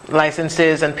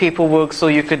licenses and paperwork so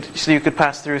you could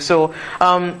pass through. So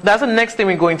that's the next thing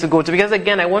we're going to go to, because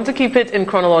again, I want to keep it in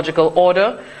chronological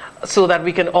order, so that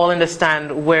we can all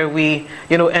understand where we,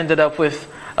 ended up with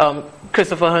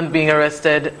Christopher Hunt being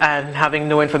arrested and having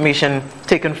no information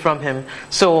taken from him.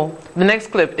 So the next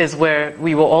clip is where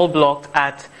we were all blocked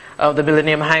at the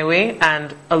Millennium Highway,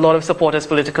 and a lot of supporters,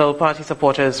 political party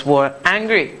supporters, were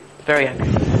angry, very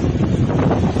angry.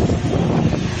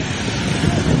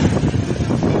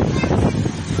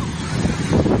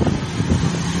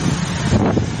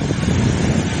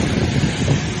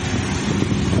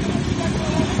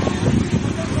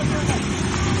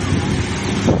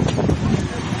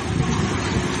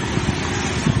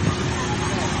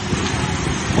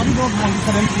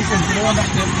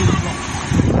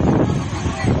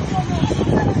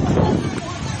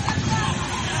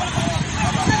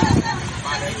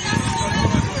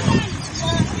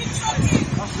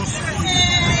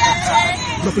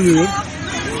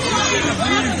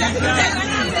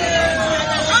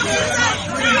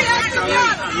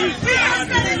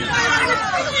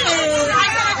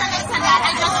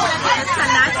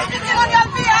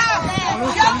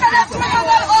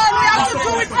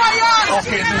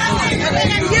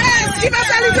 Yes, give us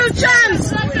a little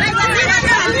chance.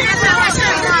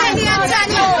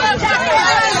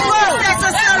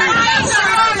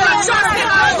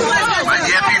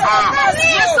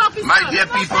 My dear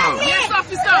people,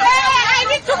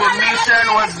 permission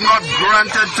was not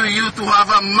granted to you to have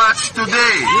a match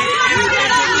today.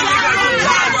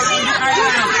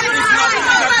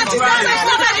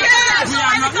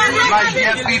 My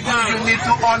dear people, you need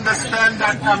to understand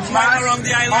that a man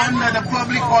under the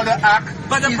Public Order Act,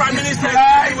 but the Prime Minister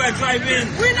said we were driving.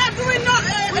 We're not doing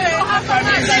nothing.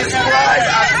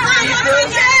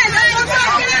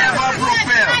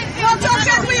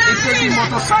 It can be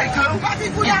motorcycle,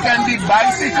 it can be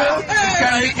bicycle,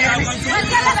 it can be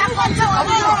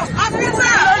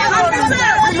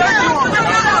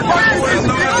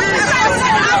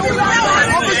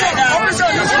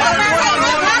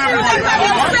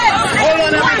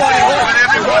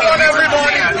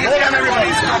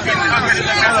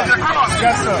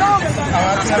Yes, sir.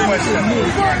 I'll ask you a question.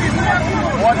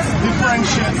 What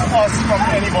differentiates us from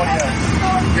anybody else?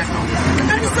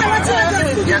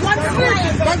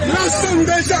 But last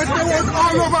Sunday, they was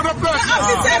all over the place.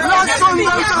 Last Sunday,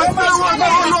 they was all over the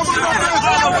place.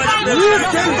 You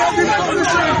can get this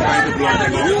permission.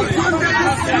 You can get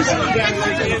this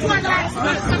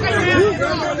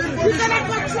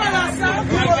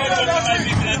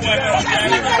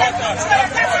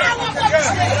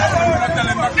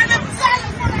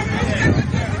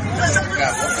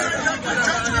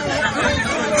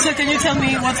So can you tell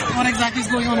me what exactly is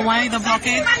going on? Why the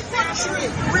blockade?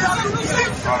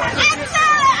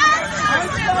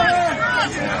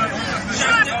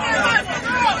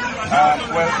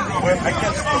 Well, I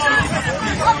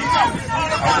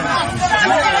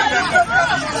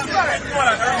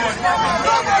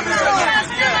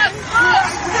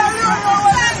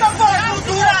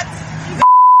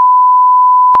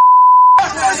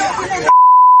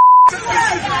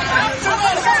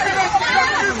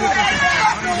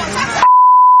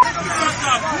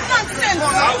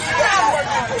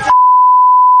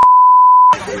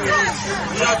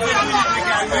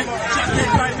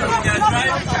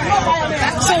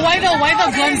So why the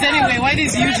guns anyway? Why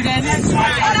these huge guns?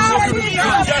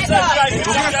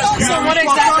 So what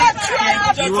exactly?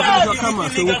 You work with your camera,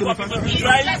 so we can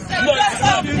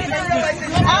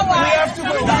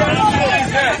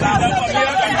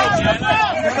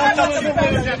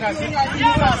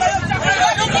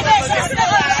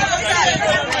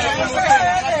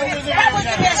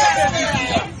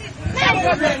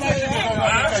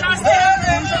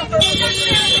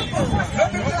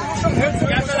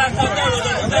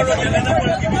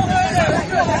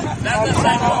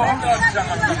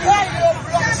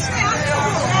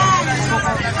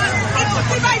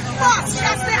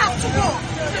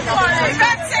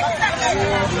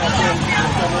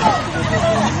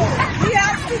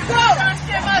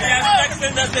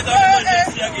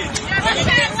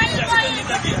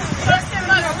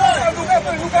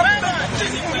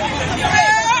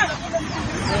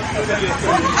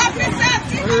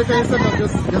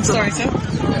Sorry, sir.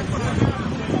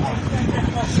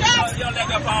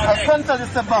 I can't tell you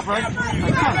step back, right? I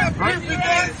can't, right?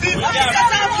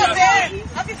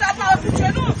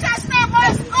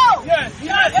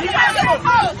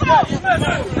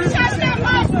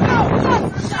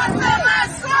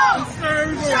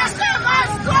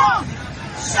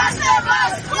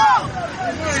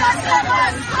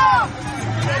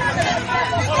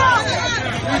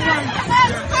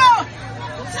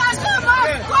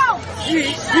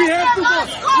 We have to go.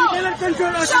 We cannot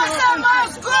control us. Shasha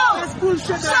must go.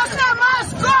 Shasha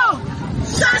must go.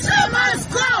 Shasha must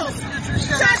go.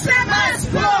 Shasha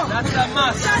must go.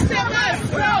 Shasha must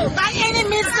go. By any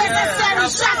means necessary.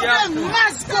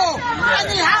 must go. And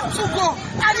he have to go.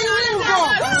 And he will go.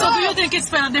 So do you think it's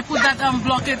fair they put that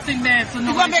blockade thing there to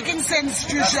know? You are making sense,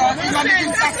 Trisha. You are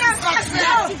making sense. He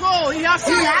has to go. He has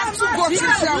to go,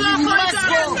 Trisha. He must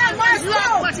go.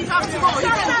 Block, but he has to go. He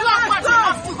can block, but he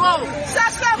has to go.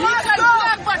 Sasha must go.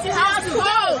 But he has to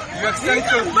go. He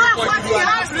can block, but he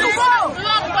has to go.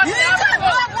 He can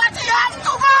block, but he has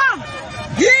to go.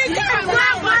 He can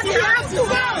block, but he has to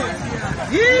go.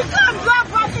 He can block,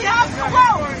 but he has to go.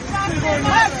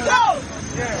 Let's go.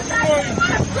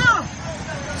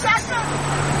 Let's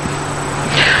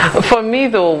go. For me,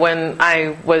 though, when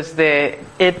I was there,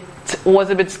 it was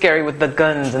a bit scary with the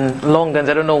guns and long guns.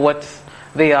 I don't know what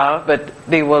they are, but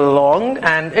they were long,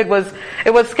 and it was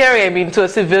scary. I mean, to a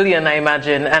civilian, I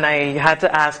imagine, and I had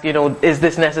to ask, is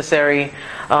this necessary?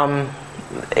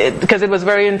 Because it was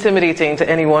very intimidating to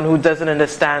anyone who doesn't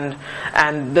understand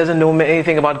and doesn't know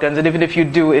anything about guns. And even if you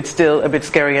do, it's still a bit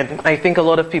scary. And I think a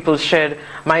lot of people shared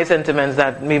my sentiments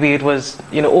that maybe it was,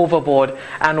 overboard.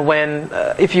 And when,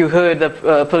 if you heard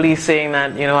the police saying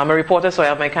that, I'm a reporter, so I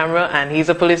have my camera, and he's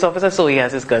a police officer, so he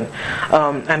has his gun.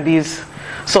 And these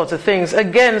sorts of things.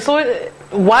 Again, so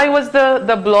why was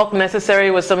the block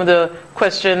necessary was some of the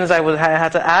questions I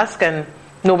had to ask, and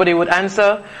nobody would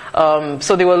answer.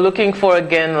 So they were looking for,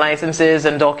 again, licenses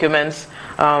and documents.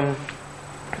 And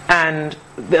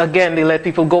again, they let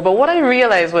people go. But what I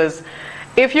realized was,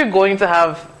 if you're going to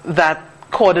have that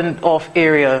cordoned off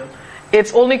area,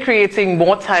 it's only creating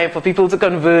more time for people to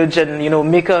converge and,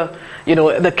 make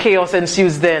the chaos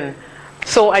ensues then.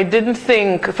 So I didn't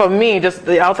think, for me, just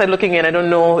the outside looking in, I don't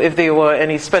know if there were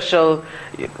any special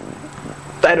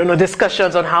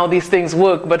discussions on how these things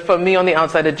work, but for me on the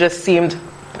outside it just seemed,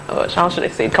 how should I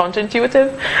say,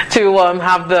 counterintuitive to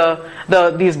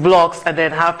have these blocks and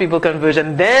then have people converge,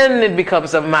 and then it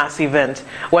becomes a mass event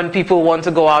when people want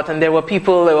to go out. And there were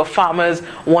farmers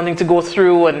wanting to go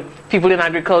through, and people in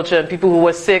agriculture, and people who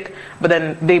were sick, but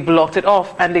then they blocked it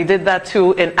off. And they did that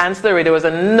too in Ansbury. There was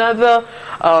another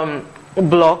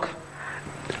block,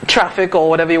 traffic or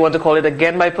whatever you want to call it,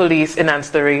 again by police in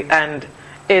Ansbury, and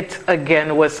it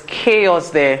again was chaos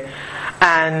there.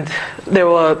 And there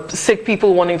were sick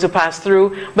people wanting to pass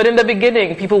through. But in the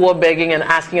beginning, people were begging and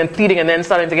asking and pleading, and then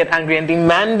starting to get angry and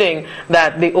demanding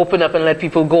that they open up and let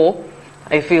people go.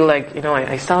 I feel like,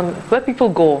 I sound, let people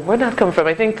go. Where did that come from?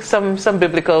 I think some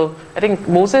biblical, I think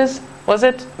Moses, was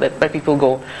it? Let people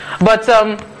go. But,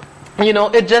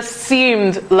 it just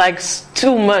seemed like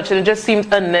too much, and it just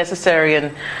seemed unnecessary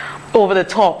and over the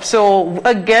top. So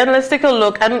again, let's take a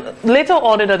look, and later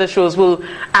on in other shows we'll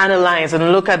analyze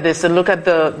and look at this and look at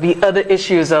the other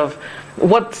issues of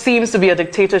what seems to be a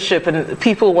dictatorship and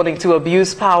people wanting to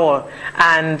abuse power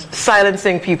and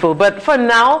silencing people. But for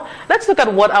now, let's look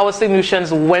at what our St.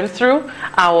 Lucians went through,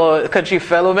 our country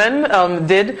fellowmen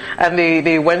did, and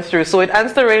they went through. So it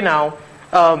Ansbury now,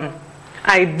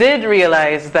 I did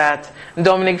realize that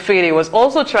Dominic Fede was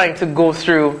also trying to go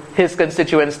through his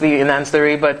constituency in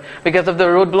Ansbury, but because of the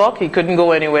roadblock, he couldn't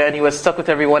go anywhere, and he was stuck with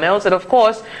everyone else. And of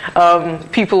course,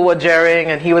 people were jeering,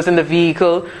 and he was in the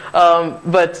vehicle,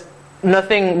 but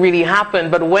nothing really happened.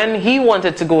 But when he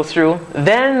wanted to go through,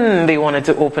 then they wanted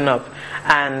to open up,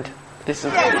 and this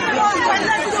is...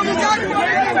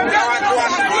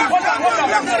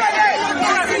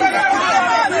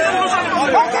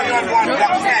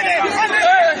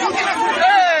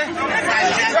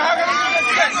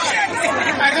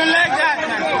 I don't like that.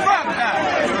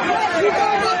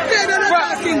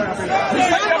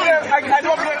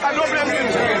 I don't blame you.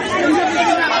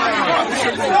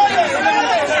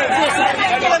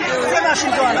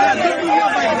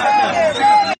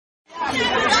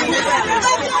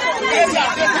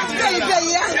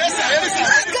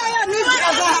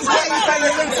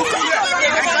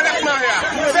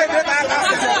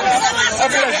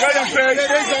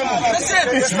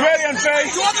 It's very unfair.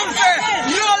 It's not unfair.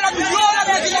 You all are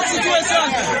making a situation.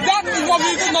 That is what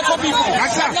we do, not for people.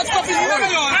 Let's copy you. You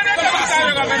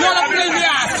all are playing the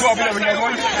ass.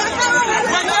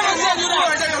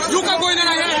 You can go in and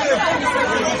out.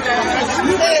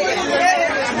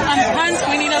 Hans,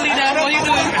 we need a leader. What are you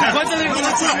doing? What's the leader?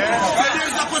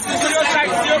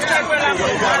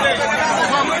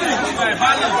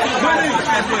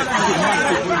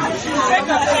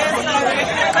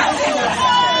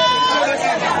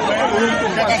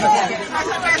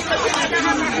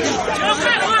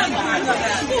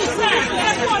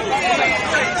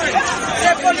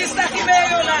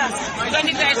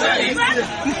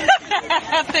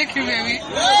 Thank you, baby.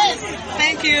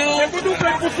 Thank you.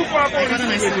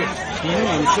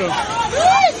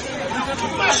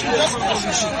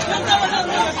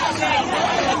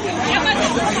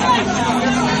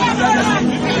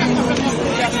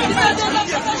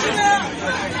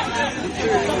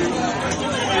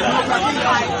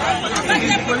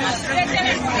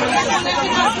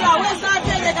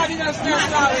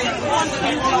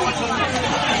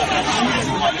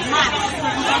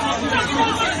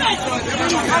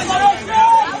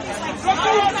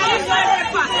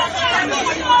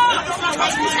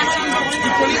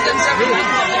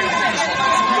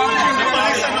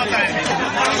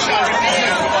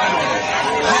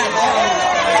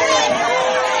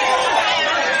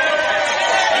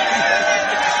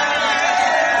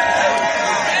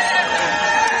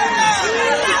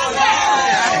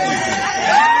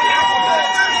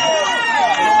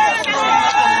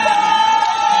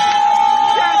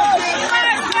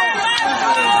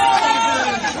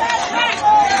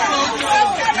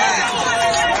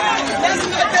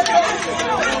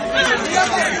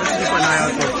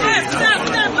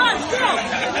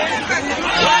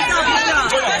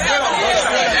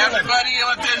 Everybody,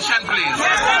 your attention, please.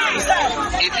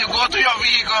 If you go to your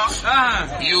vehicle,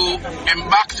 you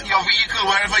embark your vehicle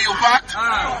wherever you parked.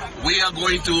 We are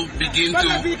going to begin to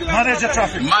manage the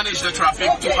traffic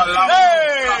to allow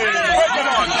traffic to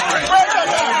come on the street.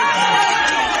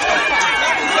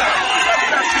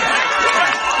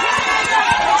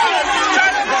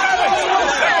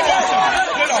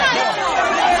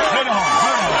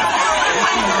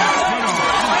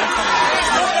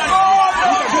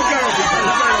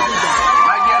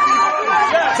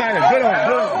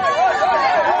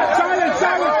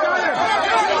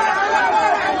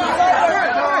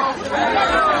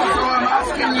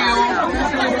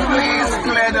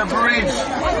 The bridge.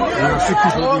 There are 6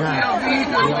 people behind.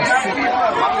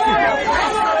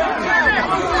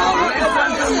 Listen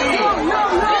to me.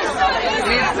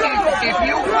 If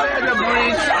you clear the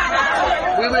bridge,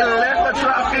 we will let the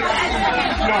traffic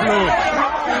flow.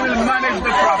 We will manage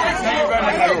the traffic.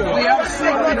 We have 6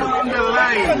 people on the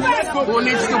line who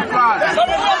needs to pass.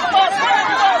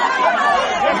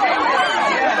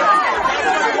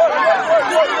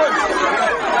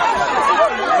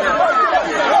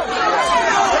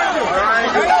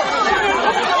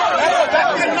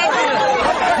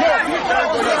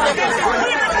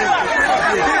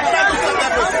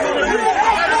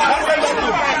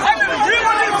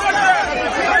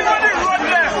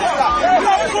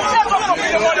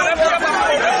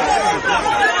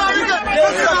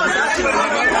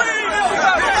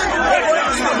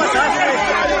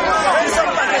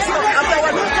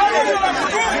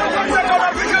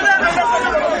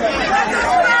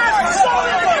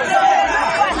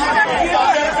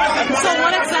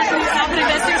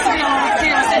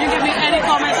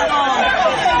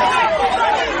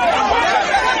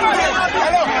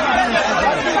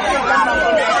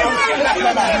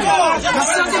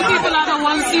 Certain people are the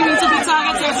ones seeming to be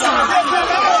targeted.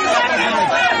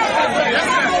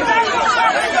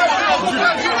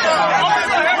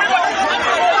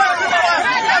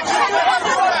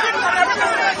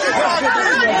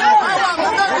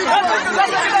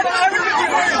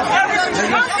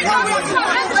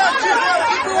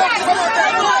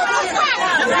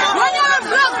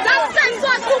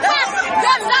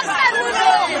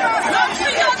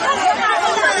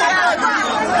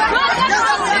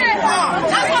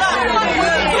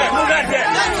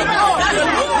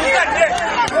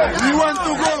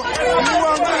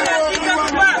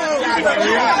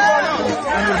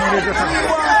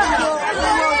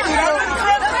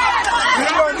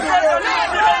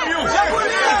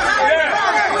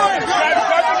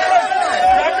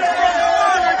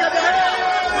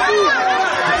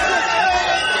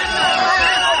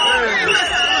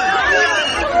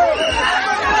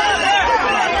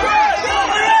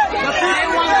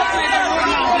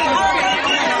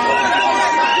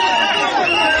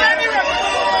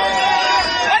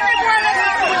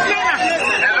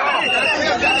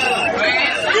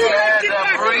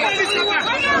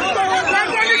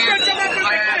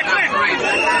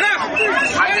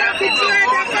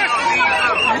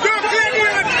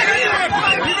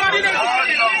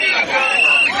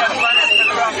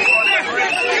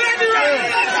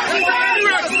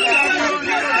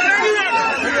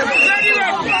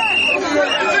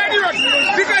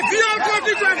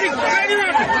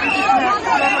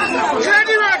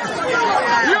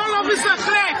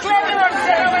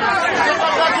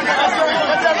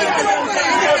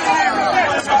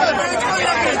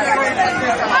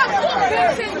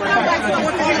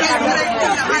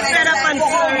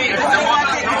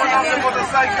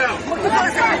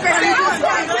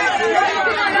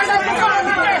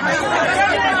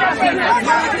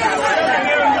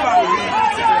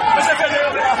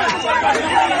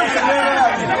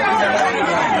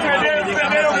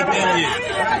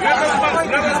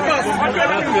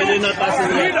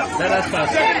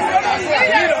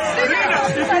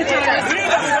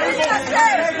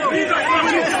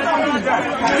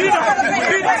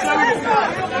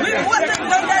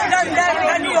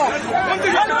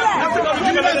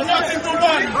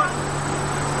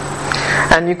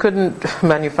 And you couldn't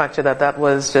manufacture that. That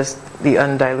was just the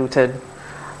undiluted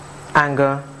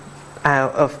anger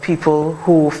of people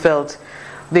who felt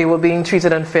they were being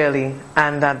treated unfairly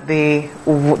and that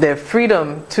their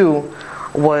freedom too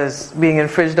was being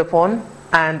infringed upon.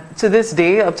 And to this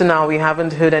day, up to now, we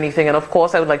haven't heard anything. And of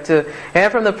course, I would like to hear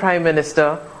from the Prime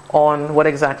Minister on what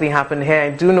exactly happened here. I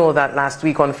do know that last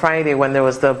week on Friday, when there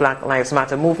was the Black Lives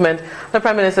Matter movement, the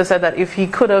Prime Minister said that if he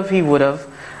could have, he would have.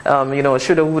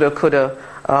 Shoulda, woulda, coulda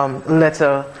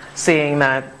letter saying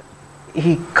that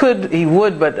he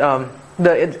would, but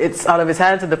it's out of his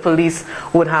hands, and the police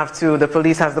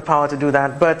has the power to do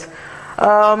that. But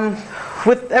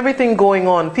with everything going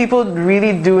on, people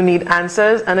really do need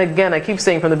answers. And again, I keep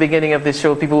saying from the beginning of this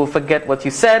show, people will forget what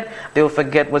you said, they will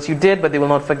forget what you did, but they will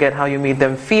not forget how you made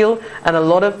them feel. And a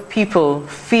lot of people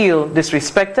feel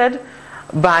disrespected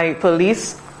by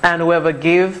police and whoever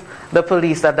gave the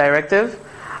police that directive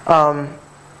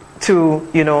to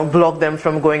block them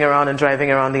from going around and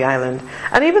driving around the island.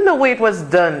 And even the way it was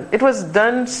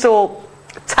done so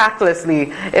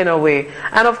tactlessly in a way.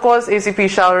 And of course, ACP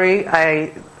Shallery,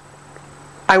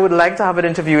 I would like to have an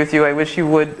interview with you. I wish you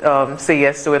would say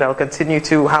yes to it. I'll continue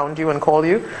to hound you and call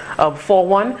you for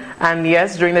one. And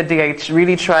yes, during the day, I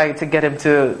really tried to get him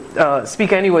to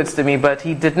speak any words to me, but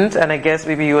he didn't. And I guess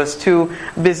maybe he was too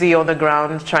busy on the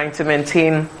ground trying to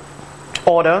maintain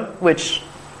order, which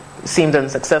seemed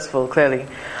unsuccessful, clearly.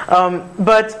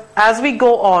 But as we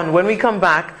go on, when we come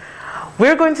back,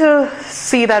 we're going to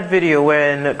see that video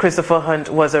when Christopher Hunt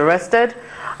was arrested.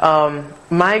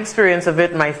 My experience of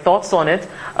it, my thoughts on it,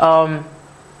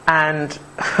 and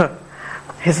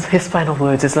his final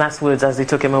words, his last words as they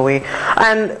took him away.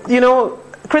 And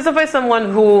Christopher is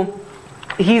someone who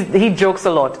he jokes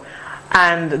a lot,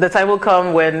 and the time will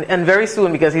come when, and very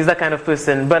soon, because he's that kind of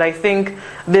person. But I think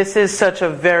this is such a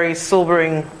very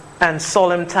sobering and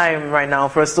solemn time right now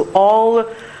for us to all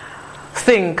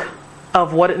think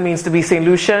of what it means to be St.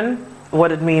 Lucian,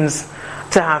 what it means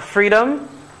to have freedom,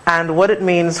 and what it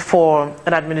means for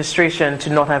an administration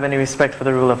to not have any respect for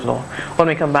the rule of law. When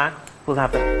we come back, we'll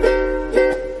have that.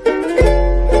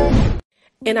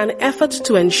 In an effort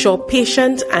to ensure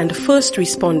patient and first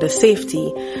responder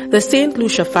safety, the St.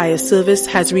 Lucia Fire Service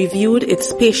has reviewed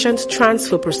its patient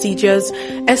transfer procedures,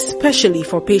 especially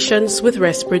for patients with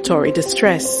respiratory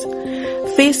distress.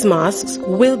 Face masks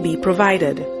will be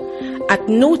provided. At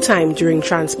no time during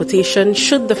transportation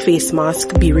should the face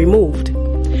mask be removed.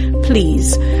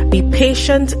 Please be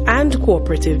patient and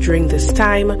cooperative during this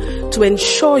time to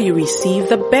ensure you receive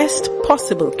the best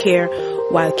possible care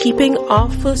while keeping our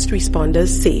first responders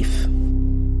safe.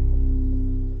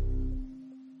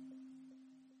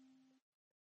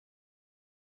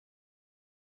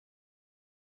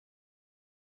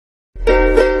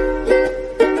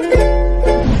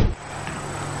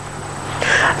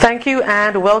 Thank you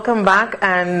and welcome back,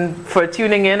 and for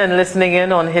tuning in and listening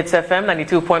in on Hits FM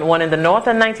 92.1 in the north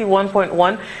and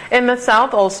 91.1 in the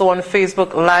south, also on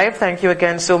Facebook Live. Thank you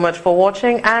again so much for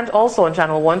watching, and also on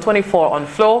channel 124 on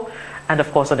Flow, and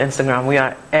of course on Instagram. We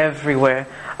are everywhere.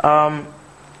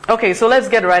 Okay, so let's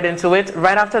get right into it.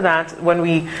 Right after that, when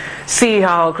we see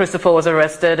how Christopher was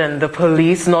arrested and the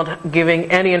police not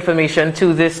giving any information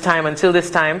until this time,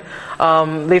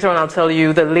 later on I'll tell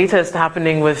you the latest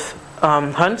happening with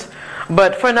Hunt.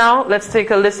 But for now, let's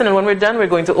take a listen, and when we're done, we're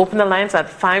going to open the lines at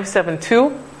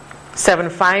 572-7588.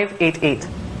 Going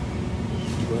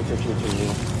to take you to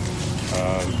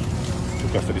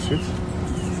look after the streets.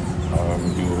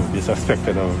 You'll be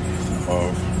suspected of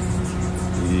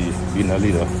being a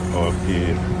leader of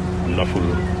a unlawful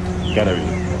gathering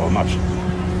or march.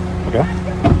 Okay?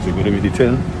 So you're going to be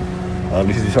detained.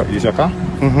 This is your car?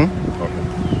 Mm-hmm.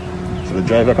 Okay. So the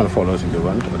driver can follow us in the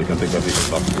van, or they can take the vehicle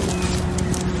back to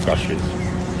Cash Street.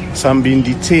 So I'm being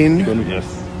detained Yes.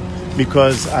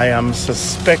 because I am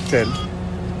suspected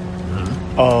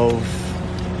of,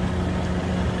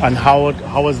 and how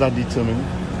was that determined?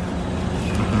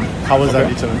 How was that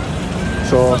determined?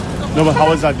 So no, but how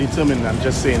was that determined? I'm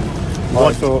just saying,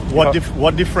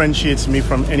 what differentiates me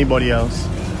from anybody else?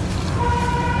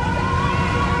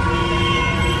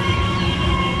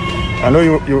 I know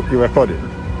you recorded.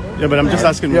 Yeah, but I'm just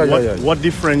asking, what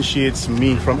differentiates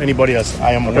me from anybody else?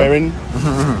 I am wearing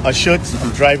a shirt,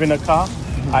 I'm driving a car,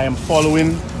 I am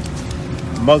following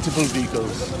multiple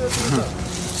vehicles.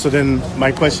 So then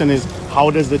my question is, how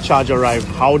does the charge arrive?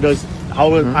 How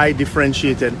am I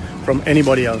differentiated from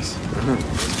anybody else?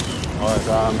 All right,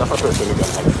 that's a question we can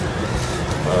ask.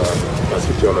 I'll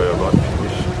speak to your lawyer about it.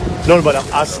 No, but I'm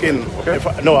asking. Okay.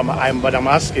 I'm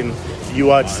asking.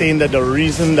 You are saying that the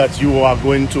reason that you are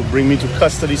going to bring me to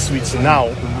custody suites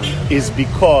now is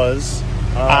because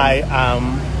I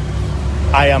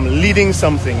am leading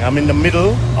something. I'm in the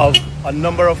middle of a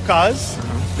number of cars.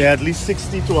 There are at least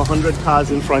 60 to 100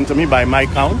 cars in front of me by my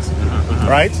count.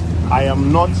 Right? I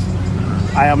am not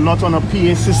on a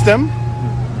PA system.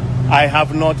 I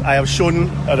have shown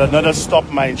another stop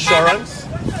my insurance.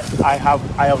 I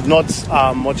have not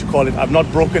I've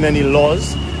not broken any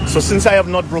laws. So since I have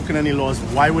not broken any laws,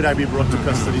 why would I be brought to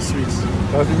custody suites?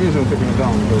 That's the reason taking it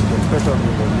down, because the special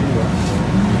leader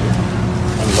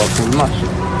and lawful match.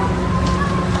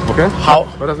 Okay? How?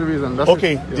 But that's the reason. That's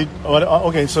okay.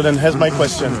 Okay, so then here's my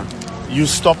question. You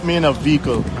stop me in a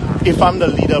vehicle. If I'm the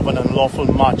leader of an unlawful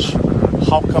march,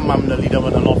 how come I'm the leader of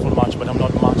an unlawful march but I'm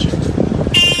not marching?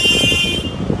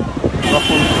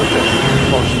 Unlawful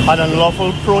protest. An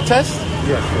unlawful protest?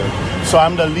 Yes. So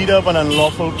I'm the leader of an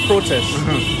unlawful protest.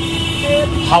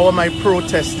 How am I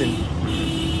protesting?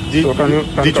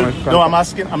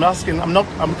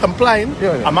 I'm complying.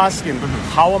 Yeah. I'm asking,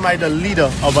 how am I the leader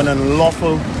of an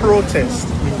unlawful protest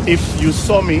if you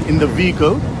saw me in the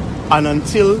vehicle and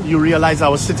until you realize I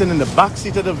was sitting in the back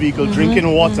seat of the vehicle drinking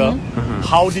water,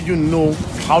 how did you know?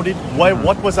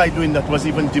 What was I doing that was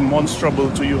even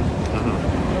demonstrable to you?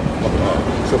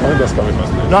 So can you just come with us?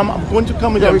 No, I'm going to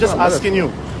come with you. I'm just asking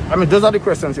you. I mean, those are the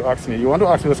questions you asked me. You want to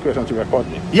ask me those questions to record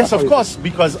me? Yes, of course,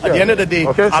 because at the end of the day,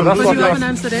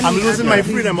 I'm losing my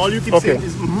freedom. All you keep saying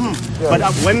is, But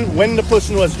when the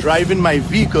person who was driving my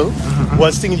vehicle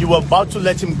was thinking you were about to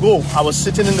let him go, I was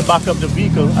sitting in the back of the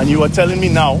vehicle and you are telling me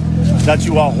now that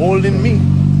you are holding me.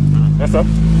 Yes, sir.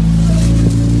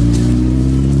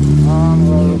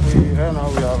 Well, here now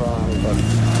we have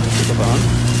Christopher Hunt.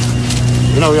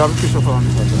 We have Christopher Hunt.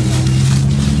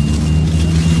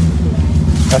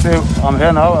 I say, I'm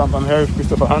here now, I'm here with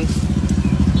Christopher Hunt.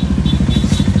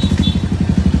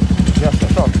 Yes, sir,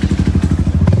 sure.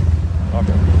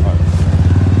 Okay, all right.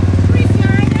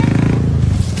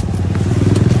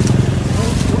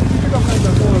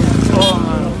 Oh,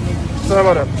 man. Sorry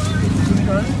about that.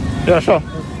 Yeah, sure.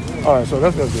 All right, so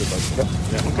let's just do it. Okay?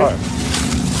 Yeah, okay. All right.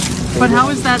 But how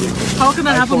is that? How can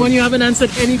that happen when you haven't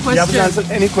answered any question? You haven't answered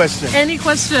any question. Any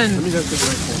question. Let me just get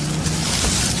my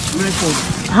phone.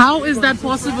 How is that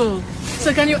possible?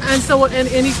 So can you answer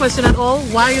any question at all?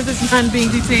 Why is this man being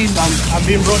detained? I'm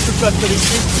being brought to custody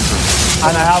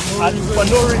and I have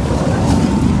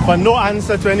for no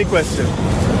answer to any question. So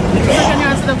can you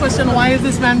answer the question, why is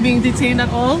this man being detained at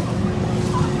all?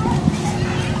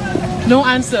 No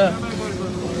answer.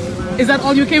 Is that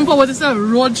all you came for? Was this a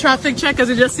road traffic check? Because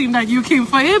it just seemed like you came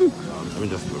for him. Let me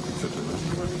just look at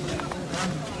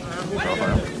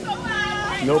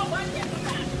it. Nope.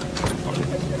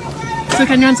 So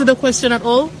can you answer the question at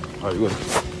all? Are you good?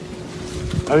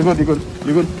 Are you good? You good?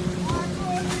 You good?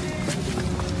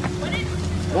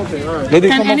 Okay, all right. Lady,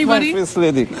 can come anybody? off my face,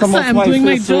 lady. Come Sir, off I'm my doing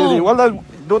face, my job. lady. Well,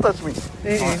 don't touch me.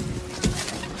 Hey.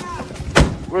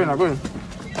 Go in now, go in.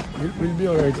 We'll be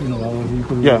alright, you know.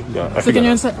 Yeah. So can you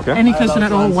answer any question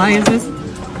at all? Why is this?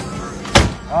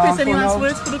 Chris, any last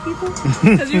words for the people?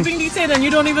 Because you've been detained and you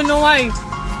don't even know why.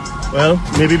 Well,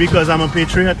 maybe because I'm a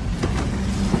patriot.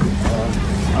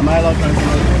 Am I allowed to answer?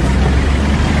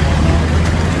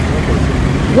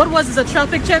 What was this, a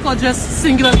traffic check or just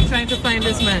singularly trying to find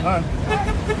this man?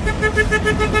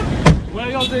 Where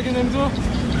are y'all taking him to?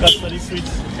 Custody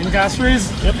suites. In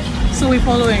Castries? Yep. So we're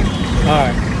following.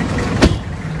 Alright.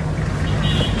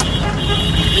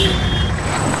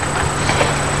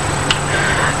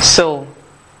 So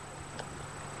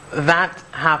that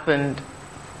happened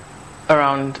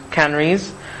around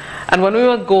Canries, and when we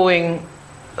were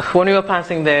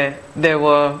passing there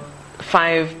were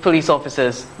 5 police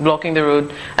officers blocking the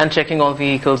road and checking all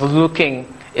vehicles, looking,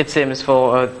 it seems,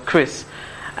 for Chris.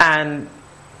 And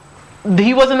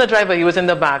he wasn't the driver, he was in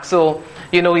the back. So,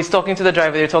 he's talking to the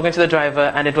driver, they're talking to the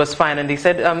driver, and it was fine. And they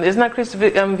said, isn't that Chris'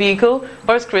 vehicle?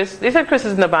 Where's Chris? They said Chris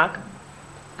is in the back.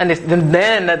 And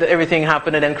then everything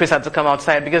happened, and then Chris had to come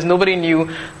outside because nobody knew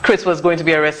Chris was going to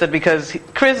be arrested because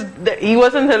Chris, he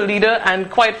wasn't a leader, and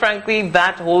quite frankly,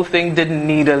 that whole thing didn't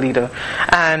need a leader.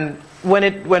 And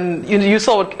when you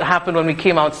saw what happened when we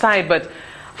came outside, but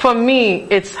for me,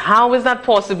 it's how is that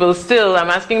possible? Still, I'm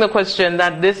asking the question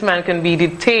that this man can be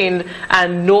detained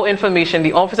and no information.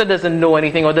 The officer doesn't know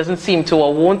anything or doesn't seem to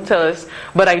or won't tell us,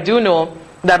 but I do know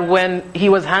that when he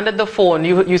was handed the phone,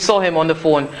 you saw him on the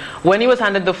phone. When he was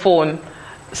handed the phone,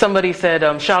 somebody said,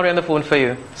 Shalry on the phone for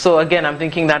you. So again, I'm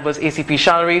thinking that was ACP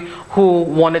Shalry who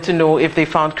wanted to know if they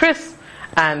found Chris.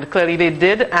 And clearly they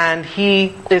did. And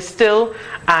he is still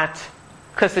at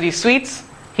custody suites.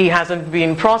 He hasn't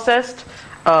been processed.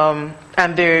 And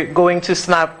they're going to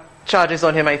snap charges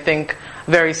on him, I think,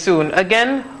 very soon.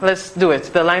 Again, let's do it.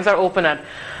 The lines are open at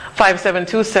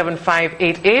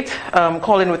 572-7588.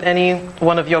 Call in with any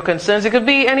one of your concerns. It could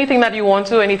be anything that you want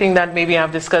to, anything that maybe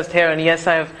I've discussed here. And yes,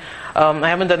 I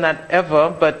haven't done that ever,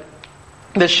 but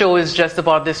the show is just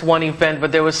about this one event.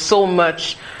 But there was so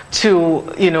much to,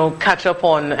 catch up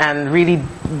on and really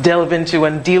delve into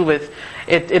and deal with.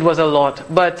 It was a lot.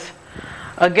 But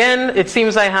again, it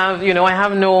seems I have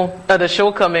no other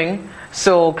show coming.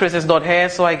 So Chris is not here,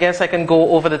 so I guess I can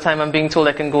go over the time. I'm being told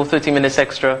I can go 30 minutes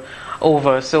extra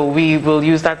over. So we will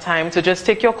use that time to just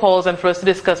take your calls and for us to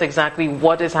discuss exactly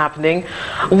what is happening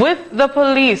with the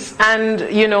police. And,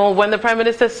 when the Prime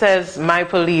Minister says, my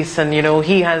police, and,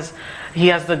 he has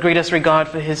the greatest regard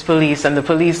for his police, and the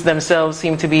police themselves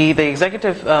seem to be, the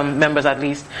executive members at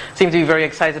least, seem to be very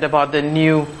excited about the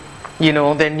new,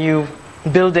 their new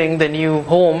building, the new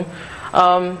home.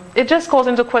 It just calls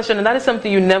into question, and that is something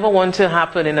you never want to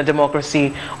happen in a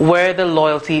democracy, where the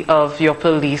loyalty of your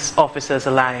police officers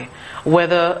lie.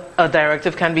 Whether a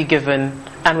directive can be given,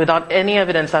 and without any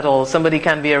evidence at all, somebody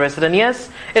can be arrested. And yes,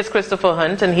 it's Christopher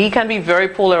Hunt, and he can be very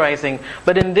polarizing.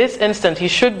 But in this instance, he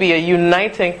should be a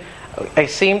uniting... I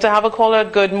seem to have a caller.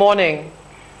 Good morning.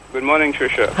 Good morning,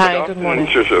 Trisha. Hi, good morning.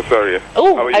 Trisha, sorry.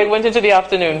 Oh, I went into the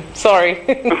afternoon. Sorry.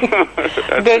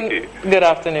 Good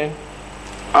afternoon.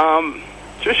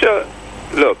 Trisha,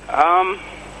 look,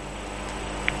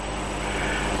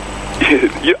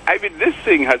 this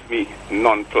thing has me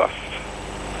nonplussed.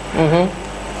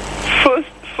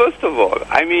 First of all,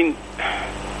 I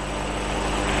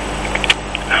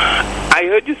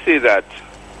heard you say that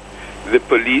the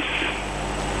police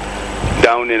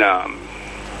down in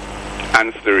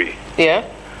Ancillary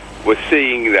were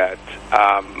saying that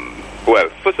well,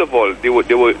 first of all, they were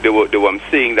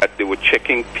saying that they were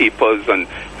checking papers and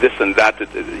this and that.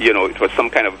 It was some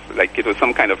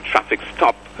kind of traffic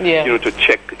stop. To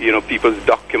check people's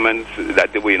documents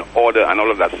that they were in order and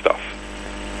all of that stuff.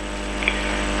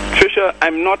 Trisha,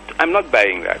 I'm not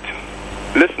buying that.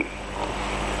 Listen,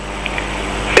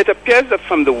 it appears that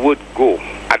from the word go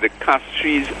at the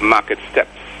Castries market steps,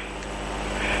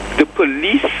 the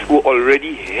police were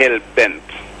already hell bent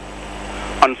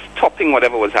on stopping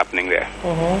whatever was happening there.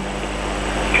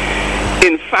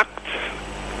 In fact,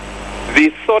 they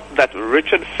thought that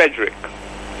Richard Frederick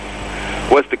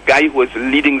was the guy who was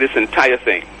leading this entire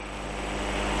thing.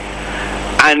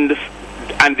 And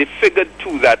they figured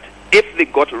too that if they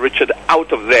got Richard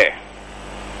out of there,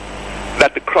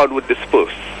 that the crowd would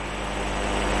disperse.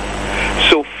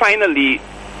 So finally,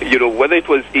 whether it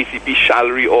was ACP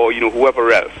Shalry or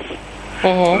whoever else,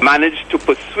 managed to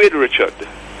persuade Richard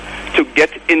to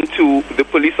get into the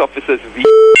police officer's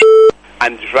vehicle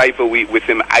and drive away with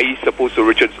him, I suppose, to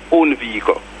Richard's own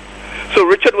vehicle. So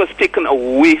Richard was taken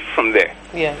away from there.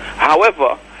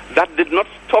 However, that did not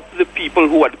stop the people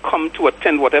who had come to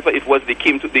attend whatever it was they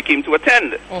came to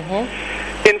attend.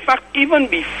 In fact, even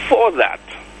before that,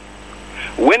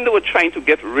 when they were trying to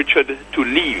get Richard to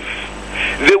leave,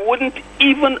 they wouldn't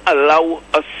even allow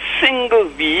a single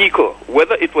vehicle,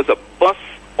 whether it was a bus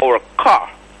or a car,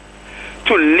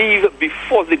 to leave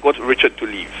before they got Richard to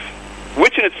leave.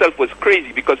 Which in itself was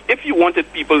crazy, because if you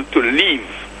wanted people to leave,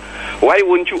 why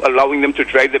weren't you allowing them to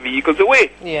drive the vehicles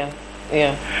away?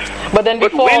 But then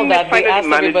before all that, they asked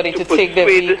everybody to take their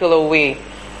vehicle away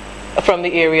from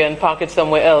the area and park it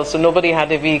somewhere else. So nobody had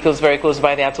their vehicles very close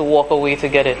by. They had to walk away to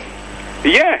get it.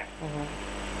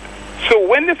 So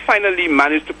when they finally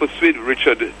managed to persuade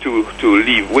Richard to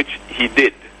leave, which he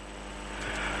did,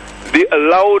 they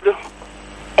allowed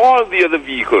all the other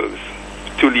vehicles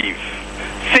to leave,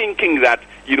 thinking that,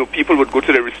 people would go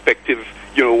to their respective,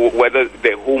 whether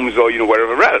their homes or,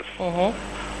 wherever else.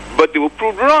 But they were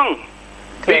proved wrong.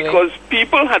 Because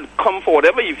people had come for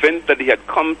whatever event that they had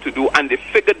come to do, and they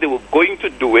figured they were going to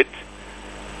do it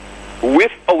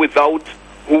with or without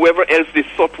whoever else they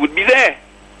thought would be there.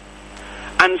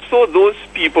 And so those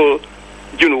people,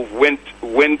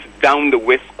 went down the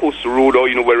West Coast Road or,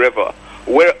 wherever,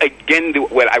 where again,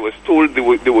 I was told they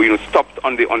were stopped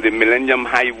on the Millennium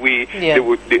Highway.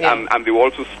 And they were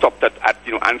also stopped at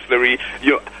Ancillary.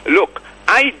 Look,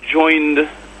 I joined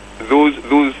those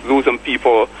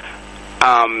people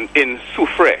in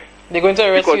Soufrière. They're going to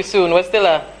arrest you soon. What's still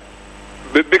a?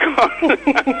 Because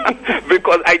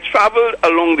I traveled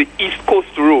along the East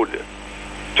Coast Road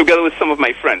together with some of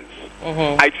my friends.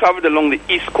 I traveled along the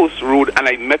East Coast Road and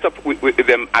I met up with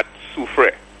them at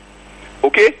Soufrière.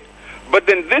 Okay? But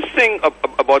then this thing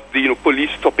about the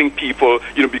police stopping people,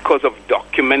 because of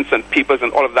documents and papers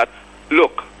and all of that.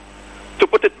 Look, to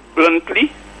put it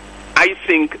bluntly, I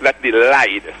think that they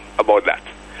lied about that.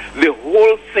 The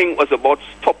whole thing was about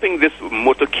stopping this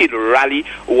motorcade rally,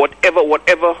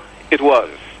 whatever it was.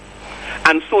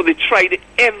 And so they tried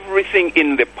everything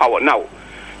in their power. Now,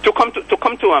 to come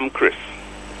to Chris.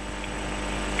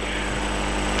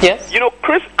 Yes.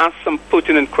 Chris asked some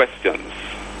pertinent questions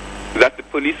that the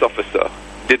police officer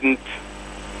didn't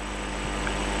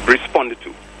respond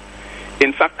to.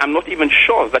 In fact, I'm not even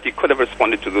sure that he could have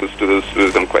responded to those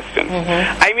questions.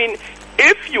 I mean,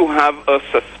 if you have a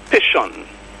suspicion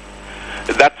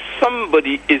that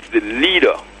somebody is the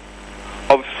leader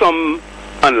of some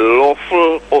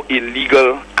unlawful or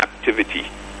illegal activity,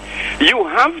 you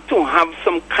have to have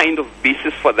some kind of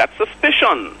basis for that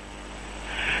suspicion.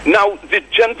 Now, the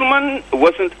gentleman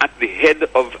wasn't at the head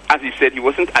of, as he said, he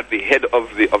wasn't at the head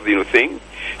of the thing.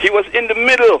 He was in the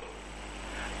middle,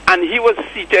 and he was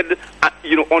seated,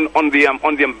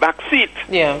 on the back seat,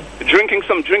 drinking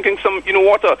some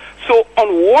water. So,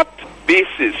 on what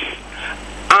basis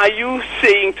are you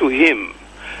saying to him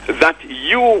that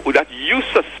you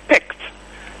suspect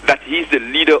that he's the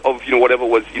leader of whatever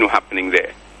was happening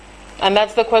there? And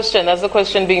that's the question. That's the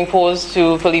question being posed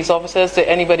to police officers, to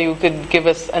anybody who could give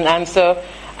us an answer.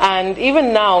 And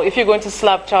even now, if you're going to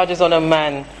slap charges on a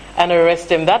man and arrest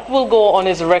him, that will go on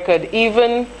his record,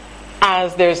 even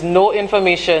as there's no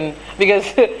information.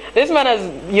 Because this man has,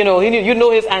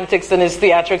 his antics and his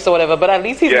theatrics or whatever, but at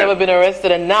least he's never been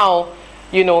arrested. And now,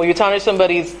 you tarnish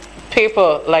somebody's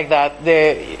paper like that,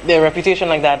 their reputation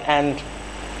like that, and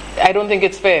I don't think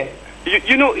it's fair.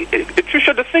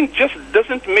 Tricia, the thing just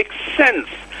doesn't make sense.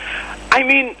 I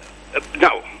mean,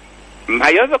 now,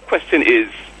 my other question is,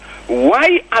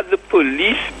 why are the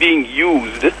police being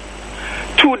used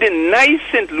to deny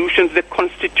St. Lucians the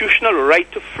constitutional right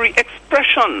to free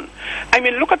expression? I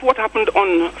mean, look at what happened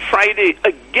on Friday.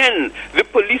 Again, the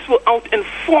police were out in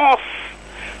force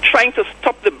trying to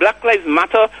stop the Black Lives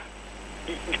Matter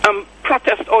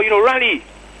protest or, rally.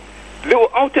 They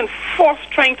were out in force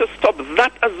trying to stop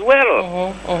that as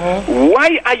well.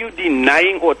 Why are you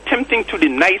denying or attempting to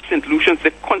deny St. Lucians the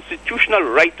constitutional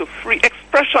right to free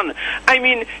expression? I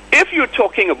mean, if you're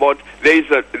talking about there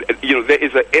is a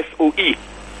SOE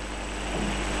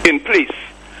in place,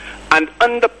 and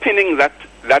underpinning that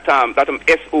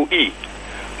SOE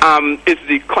is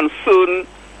the concern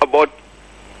about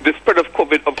the spread of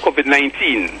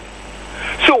COVID-19.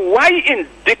 So why in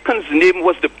Dickens' name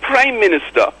was the Prime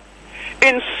Minister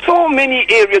in so many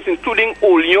areas, including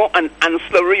Oleon and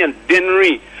Ancillary and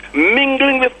Dennery,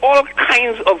 mingling with all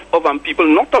kinds of people,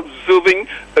 not observing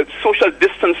social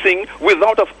distancing,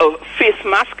 without a face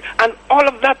mask, and all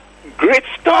of that great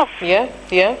stuff?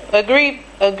 Agreed,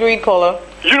 caller.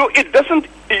 It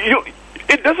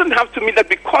doesn't have to mean that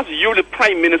because you're the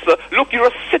Prime Minister, look, you're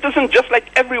a citizen just like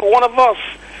every one of us.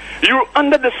 You're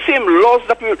under the same laws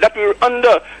that we're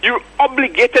under. You're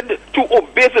obligated to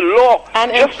obey the law.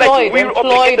 And just like we're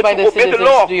employed by the citizens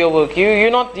law. to do your work. You're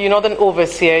not an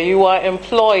overseer. You are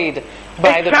employed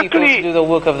by the people to do the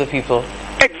work of the people.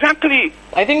 Exactly.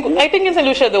 I think in St.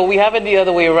 Lucia, though, we have it the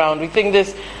other way around. We think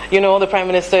this, the Prime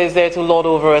Minister is there to lord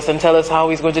over us and tell us how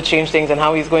he's going to change things and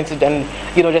how he's going to then,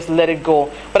 just let it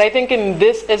go. But I think in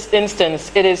this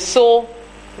instance, it is so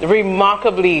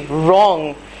remarkably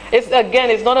wrong. It's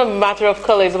not a matter of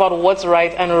color. It's about what's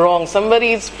right and wrong.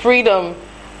 Somebody's freedom,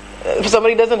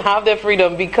 somebody doesn't have their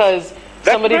freedom because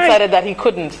somebody decided that he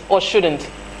couldn't or shouldn't.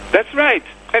 That's right.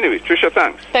 Anyway, Tricia,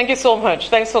 thanks. Thank you so much.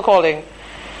 Thanks for calling.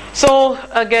 So,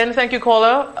 again, thank you,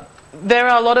 caller. There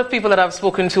are a lot of people that I've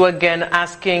spoken to, again,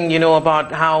 asking,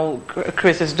 about how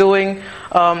Chris is doing.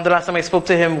 The last time I spoke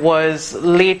to him was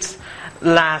late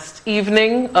last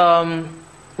evening,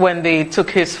 when they took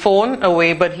his phone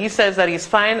away, but he says that he's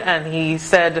fine, and he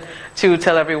said to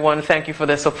tell everyone thank you for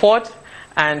their support,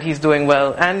 and he's doing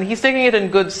well. And he's taking it in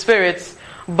good spirits,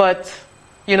 but,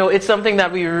 it's something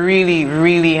that we really,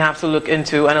 really have to look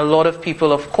into, and a lot of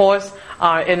people, of course,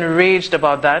 are enraged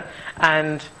about that,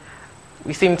 and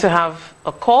we seem to have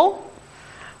a call.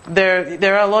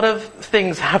 There are a lot of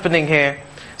things happening here.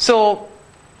 So,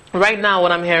 right now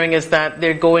what I'm hearing is that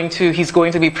he's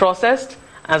going to be processed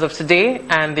as of today,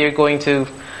 and they're going to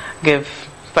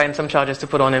find some charges to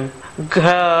put on him.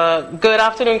 Good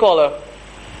afternoon, caller.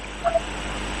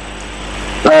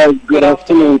 Good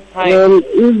afternoon. Hi.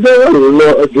 Is there a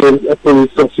law against a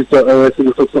police officer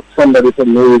arresting somebody for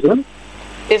no reason?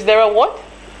 Is there a what?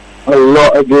 a law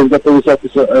against the police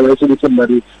officer arresting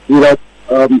somebody without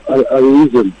a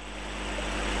reason?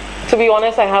 To be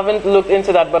honest, I haven't looked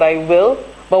into that, but I will.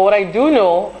 But what I do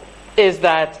know is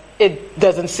that it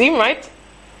doesn't seem right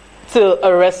to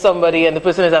arrest somebody and the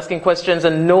person is asking questions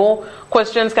and no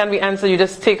questions can be answered. You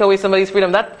just take away somebody's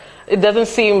freedom. That it doesn't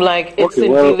seem like it's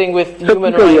in dealing with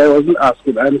human rights. I wasn't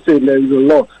asking. I'm saying there is a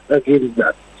law against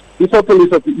that. If a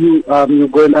police officer, you're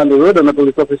going down the road and a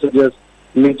police officer just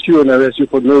meets you and arrests you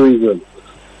for no reason,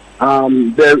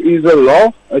 there is a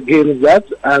law against that,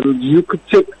 and you could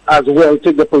take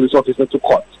the police officer to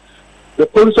court. The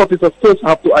police officer first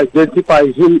have to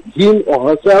identify him or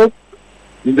herself,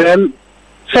 then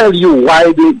tell you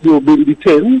why you've been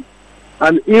detained,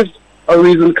 and if a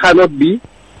reason cannot be,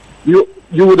 you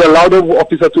would allow the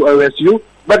officer to arrest you,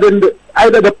 but then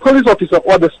either the police officer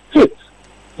or the state,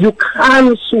 you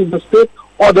can sue the state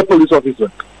or the police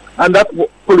officer, and that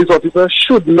police officer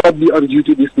should not be on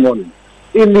duty this morning.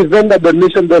 In the event that the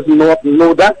nation does not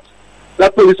know that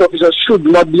police officer should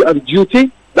not be on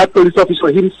duty, that police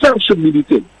officer himself should be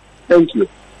detained. Thank you.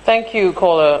 Thank you,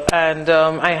 caller. And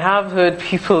I have heard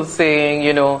people saying,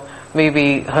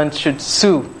 maybe Hunt should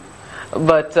sue,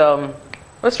 but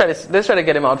let's try to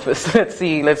get him out first. Let's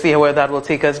see where that will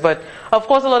take us. But of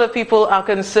course, a lot of people are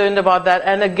concerned about that,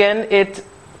 and again, it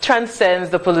transcends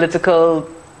the political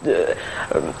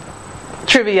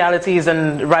trivialities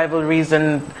and rivalries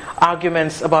and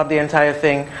arguments about the entire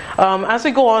thing. As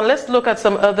we go on, let's look at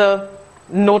some other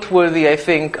noteworthy, I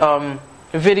think,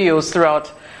 videos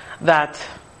throughout that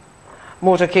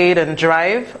motorcade and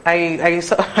drive.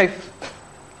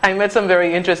 I met some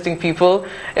very interesting people.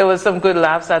 It was some good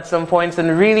laughs at some points,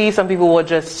 and really some people were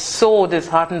just so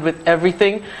disheartened with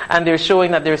everything, and they're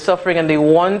showing that they're suffering and they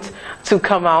want to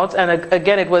come out. And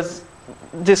again, it was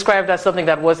described as something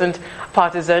that wasn't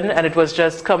partisan, and it was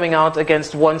just coming out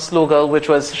against one slogan, which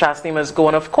was Shastni must go.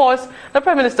 And of course, the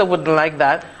Prime Minister wouldn't like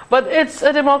that. But it's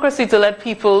a democracy to let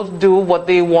people do what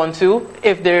they want to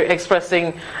if they're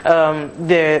expressing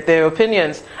their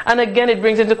opinions. And again, it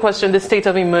brings into question the state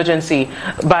of emergency.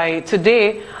 By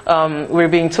today, we're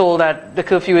being told that the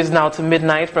curfew is now to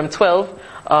midnight from 12.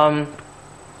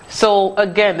 So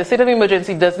again, the state of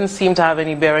emergency doesn't seem to have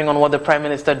any bearing on what the Prime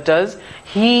Minister does.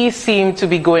 He seemed to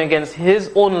be going against his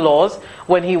own laws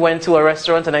when he went to a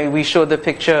restaurant, and we showed the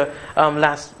picture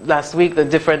last week, the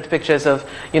different pictures of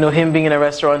him being in a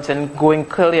restaurant and going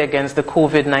clearly against the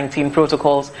COVID-19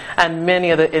 protocols and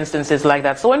many other instances like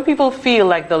that. So when people feel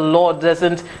like the law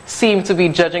doesn't seem to be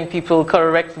judging people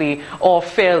correctly or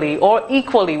fairly or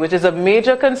equally, which is a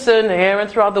major concern here and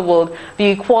throughout the world, the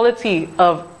equality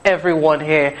of everyone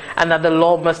here, and that the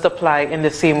law must apply in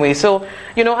the same way. So,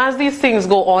 as these things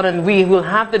go on, and we will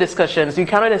have the discussions, you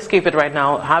cannot escape it right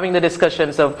now, having the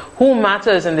discussions of who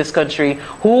matters in this country,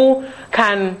 who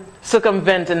can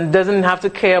circumvent and doesn't have to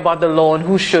care about the law, and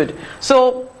who should.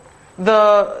 So,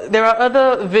 there are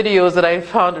other videos that I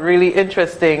found really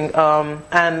interesting,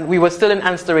 and we were still in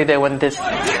Anstore there when this.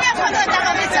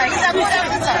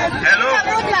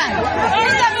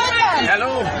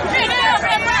 Hello.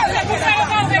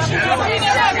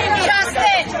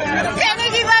 Can you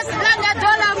give us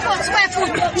 $100 for square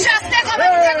foot? Just take over the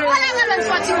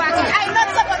 $140. I'm not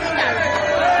supporting that.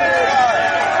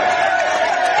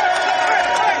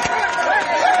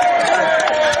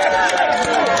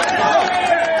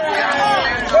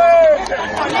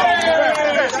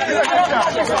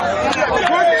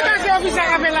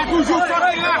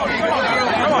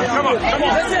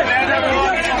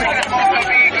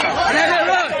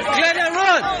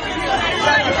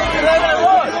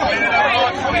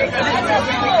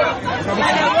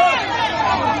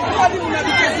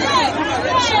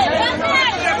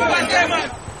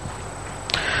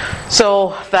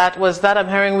 So that was that. I'm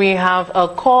hearing we have a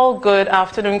call. Good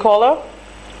afternoon, caller.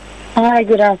 Hi,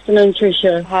 good afternoon,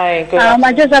 Tricia. Hi, good afternoon.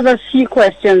 I just have a few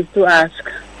questions to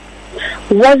ask.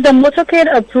 Was the motorcade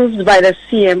approved by the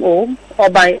CMO or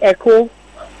by ECHO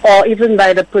or even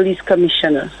by the police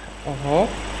commissioner?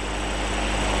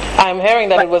 I'm hearing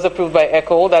that it was approved by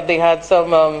ECHO, that they had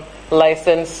some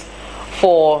license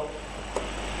for,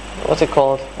 what's it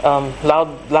called,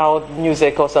 loud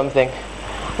music or something.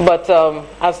 But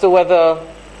as to whether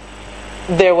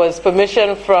there was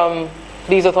permission from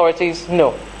these authorities,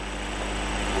 no.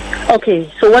 Okay,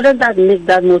 so what does that make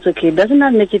that motorcade? Doesn't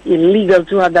that make it illegal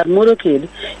to have that motorcade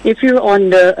if you're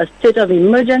under a state of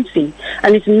emergency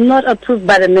and it's not approved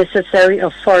by the necessary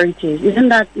authorities? Isn't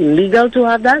that illegal to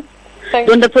have that?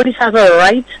 Don't the police have a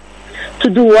right to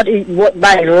do what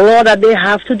by law that they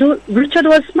have to do? Richard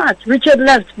was smart. Richard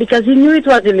left because he knew it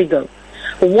was illegal.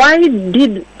 Why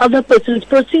did other persons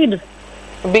proceed?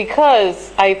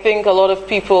 Because I think a lot of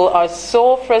people are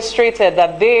so frustrated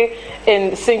that they,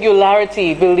 in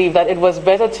singularity, believe that it was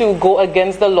better to go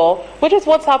against the law, which is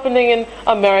what's happening in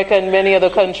America and many other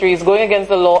countries, going against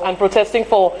the law and protesting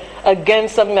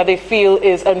against something that they feel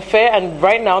is unfair. And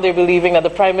right now they're believing that the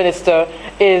Prime Minister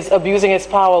is abusing his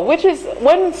power, which is,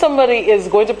 when somebody is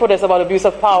going to protest about abuse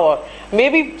of power,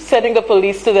 maybe sending the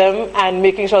police to them and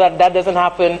making sure that that doesn't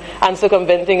happen, and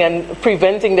circumventing and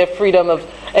preventing their freedom of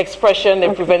expression,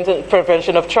 their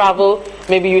prevention of travel.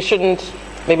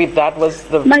 Maybe that was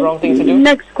the wrong thing to do.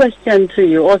 Next question to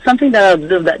you, or something that I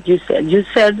observed that you said. You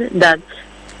said that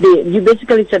you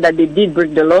basically said that they did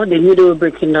break the law, they knew they were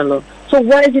breaking the law. So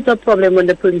why is it a problem when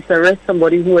the police arrest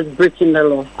somebody who was breaking the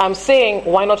law? I'm saying,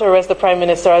 why not arrest the Prime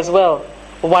Minister as well?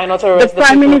 Why not arrest the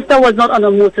Prime Minister was not on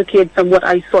a motorcade from what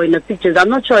I saw in the pictures. I'm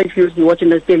not sure if you're watching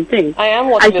the same thing. I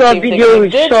am watching the same thing. I saw a video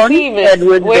with Sean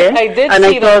Edwards there, and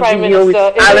I saw a video with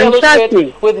Alan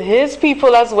Shatney. With his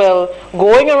people as well,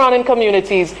 going around in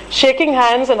communities, shaking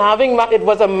hands and having, it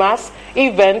was a mass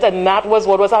event, and that was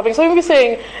what was happening. So you'll be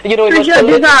saying, it was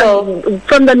political.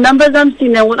 From the numbers I'm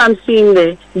seeing and what I'm seeing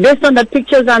there, based on the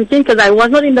pictures I'm seeing, because I was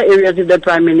not in the areas with the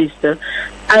Prime Minister,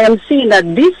 I am seeing that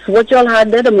what y'all had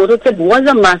there, the motorcade, was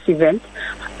a mass event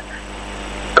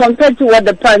compared to what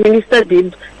the Prime Minister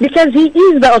did, because he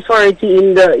is the authority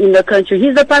in the country.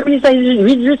 He's the Prime Minister.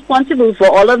 He's responsible for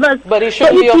all of us. But he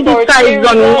shouldn't be authoritarian. If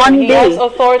he decides on one day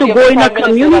to go in a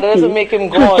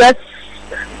community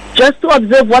just to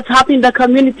observe what's happening in the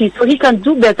community so he can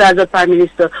do better as a Prime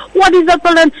Minister, what is the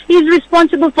problem? He's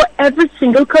responsible for every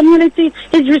single community.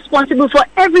 He's responsible for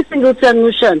every single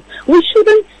solution. We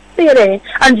shouldn't stay there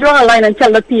and draw a line and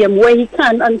tell the PM where he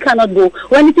can and cannot go,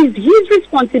 when it is his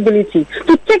responsibility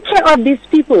to take care of these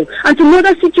people and to know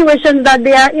the situations that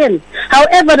they are in.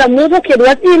 However, the motorcade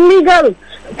was illegal.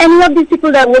 Any of these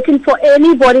people that are working for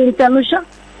anybody in St. Lucia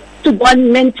to go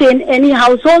and maintain any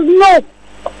household? No.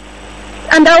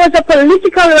 And that was a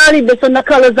political rally based on the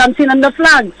colors I'm seeing on the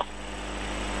flags.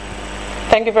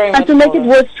 Thank you very much. And to make it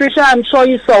worse, Tricia, I'm sure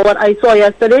you saw what I saw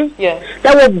yesterday. Yeah.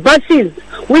 There were buses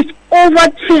with over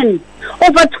 10,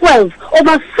 over 12,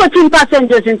 over 14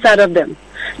 passengers inside of them.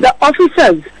 The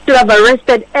officers should have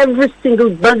arrested every single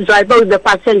bus driver with the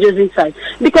passengers inside,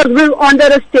 because we're under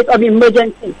a state of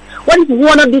emergency. What if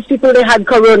one of these people, they had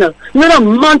corona? You know the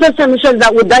amount of solutions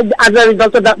that would die as a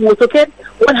result of that motorcade?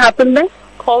 What happened there?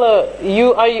 Caller,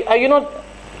 are you not?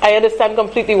 I understand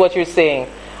completely what you're saying,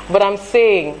 but I'm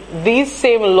saying these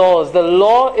same laws, the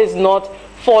law is not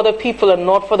for the people and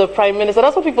not for the Prime Minister.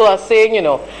 That's what people are saying,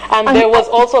 And there was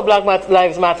also a Black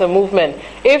Lives Matter movement.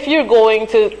 If you're going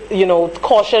to,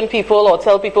 caution people or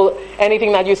tell people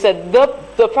anything that you said,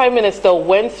 the Prime Minister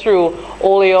went through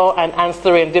Oleo and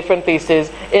Anstore and different places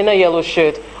in a yellow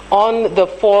shirt on the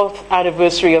 4th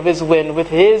anniversary of his win with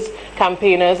his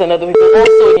campaigners and other people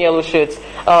also in yellow shirts,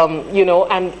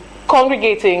 and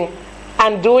congregating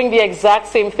and doing the exact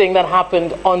same thing that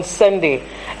happened on Sunday.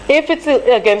 If it's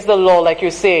against the law, like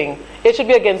you're saying, it should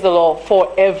be against the law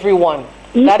for everyone.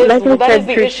 That is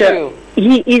the issue.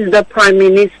 He is the Prime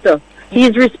Minister. He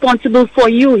is responsible for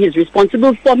you. He's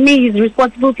responsible for me. He's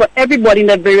responsible for everybody in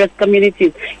the various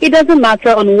communities. It doesn't matter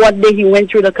on what day he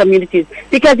went through the communities,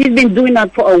 because he's been doing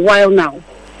that for a while now.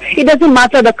 It doesn't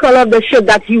matter the color of the shirt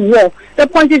that he wore. The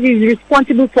point is he's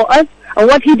responsible for us, and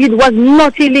what he did was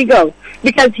not illegal,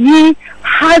 because he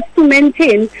has to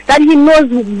maintain that he knows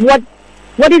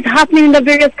what is happening in the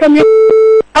various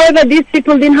communities. However, these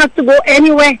people didn't have to go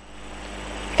anywhere.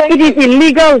 It is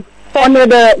illegal under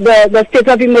the state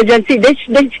of emergency.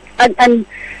 And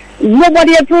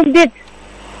nobody approved it.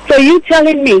 So you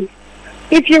telling me,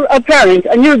 if you're a parent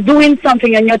and you're doing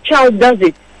something and your child does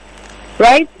it,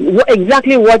 right?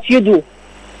 Exactly what you do.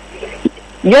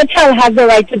 Your child has the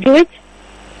right to do it.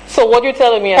 So what you're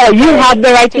telling me you have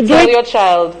the right to do tell it? Your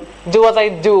child, do as I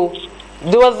do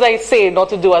as I say, not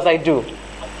to do as I do.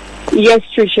 Yes,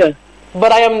 Tricia.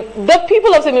 But the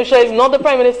people of St. Lucia is not the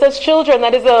Prime Minister's children.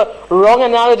 That is a wrong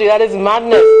analogy. That is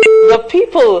madness. The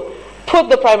people put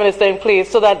the Prime Minister in place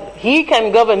so that he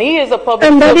can govern. He is a public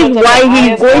servant. And that is why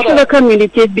he's going to the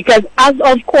communities, because as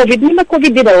of COVID, remember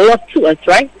COVID did a lot to us,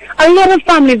 right? A lot of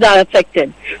families are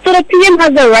affected. So the PM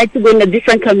has the right to go in the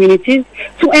different communities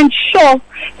to ensure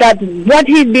that what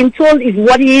he's been told is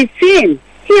what he is seeing.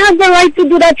 He has the right to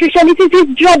do that, Tricia, and it is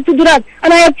his job to do that.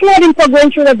 And I applaud him for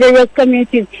going through the various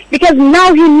communities, because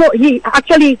now he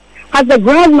actually has the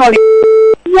ground knowledge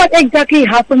what exactly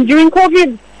happened during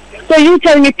COVID. So you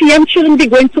telling me PM shouldn't be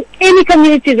going to any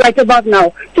communities right about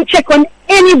now to check on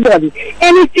anybody,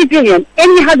 any civilian,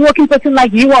 any hardworking person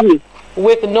like you or me?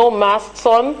 With no masks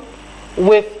on?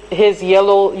 with his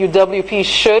yellow UWP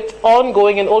shirt on,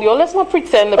 going in all your. Let's not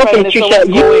pretend the Prime Minister was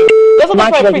Trisha, going. Let's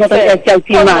not was not an SLP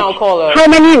Come match. now, caller. How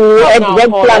many red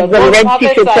caller. flags and red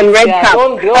t-shirts and red caps?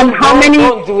 And how many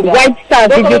red stars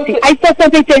did you see? I saw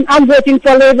something saying, I'm voting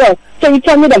for Labour. So you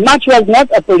tell me the match was not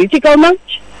a political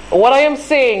match? What I am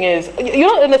saying is, you're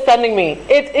not understanding me.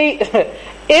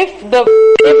 If the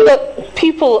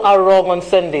people are wrong on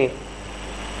Sunday,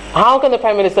 how can the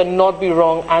Prime Minister not be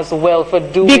wrong as well for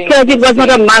doing? Because it was not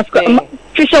a mass crowd.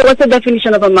 Trisha, what's the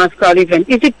definition of a mass crowd event?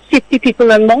 Is it 50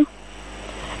 people and more?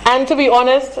 And to be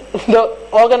honest, the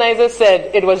organizers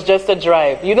said it was just a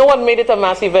drive. You know what made it a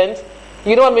mass event?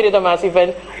 It was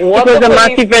a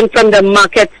mass event from the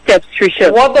market steps,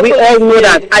 Trisha. We all know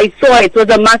that. I saw it. It was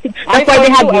a massive. That's why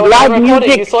they had loud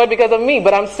music. You saw it because of me.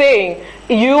 But I'm saying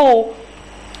you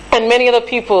and many other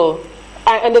people,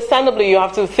 understandably, you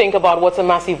have to think about what's a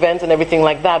mass event and everything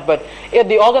like that. But if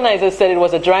the organizers said it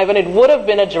was a drive, and it would have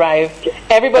been a drive,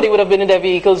 everybody would have been in their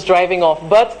vehicles driving off.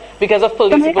 But because of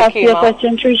police, Can I ask you a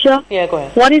question, Trisha? Yeah, go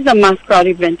ahead. What is a mass crowd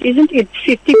event? Isn't it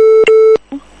 50?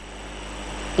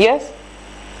 Yes.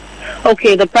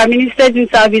 Okay, the Prime Minister is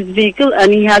inside his vehicle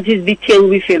and he has his detail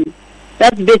with him.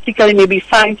 That's basically maybe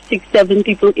 5, 6, 7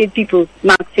 people, 8 people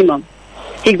maximum.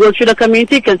 He goes through the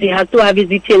community because he has to have his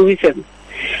detail with him.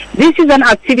 This is an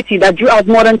activity that drew out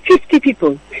more than 50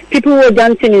 people. People were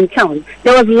dancing in town.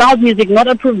 There was loud music not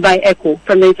approved by ECHO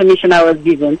from the information I was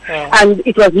given. And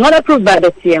it was not approved by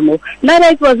the CMO. Neither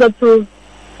it was approved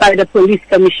by the police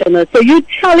commissioner. So you're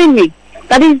telling me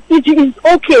that it is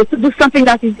okay to do something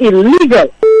that is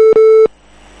illegal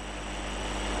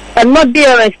and not be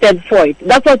arrested for it.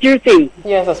 That's what you're saying.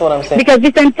 Yes, that's what I'm saying. Because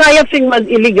this entire thing was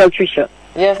illegal, Trisha.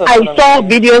 Yes, that's I what I'm saw saying.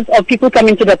 videos of people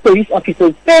coming to the police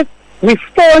officers' face with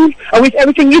phones or with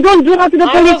everything. You don't do that to the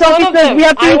police officers. We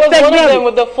have to I was respect one of them. them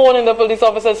with the phone in the police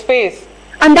officer's face.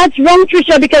 And that's wrong,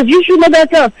 Trisha, because you should know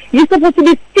better. You're supposed to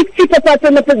be 6 feet apart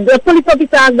from the police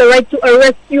officer has the right to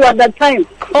arrest you at that time.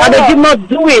 But they did not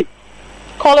do it.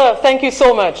 Caller, thank you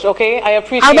so much, okay? I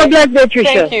appreciate Have a blessed day, Trisha.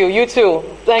 Thank you, you too.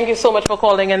 Thank you so much for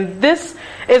calling. And this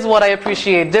is what I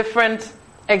appreciate. Different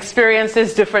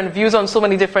experiences, different views on so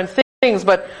many different things.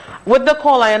 But with the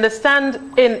call, I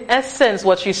understand in essence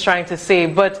what she's trying to say.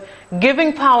 But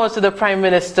giving power to the Prime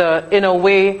Minister in a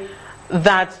way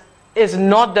that is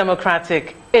not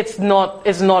democratic, it's not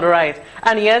right.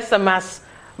 And yes, a mass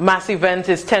event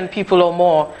is 10 people or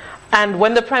more. And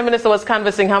when the Prime Minister was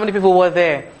canvassing, how many people were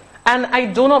there? And I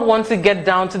do not want to get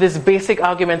down to this basic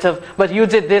argument of, but you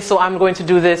did this, so I'm going to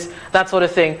do this, that sort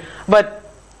of thing. But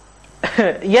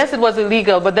yes, it was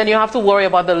illegal, but then you have to worry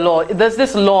about the law. Does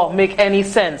this law make any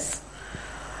sense?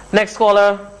 Next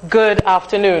caller, good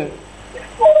afternoon.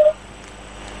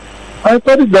 I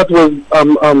thought that was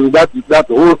that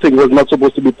whole thing was not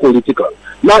supposed to be political.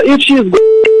 Now, if she is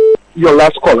your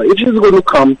last caller, if she's going to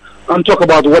come and talk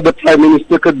about what the Prime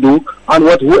Minister could do and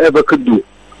what whoever could do,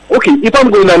 okay, if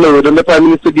I'm going down the road and the Prime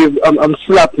Minister gives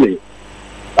slap me,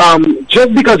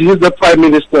 just because he's the Prime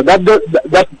Minister,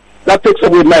 that takes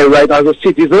away my right as a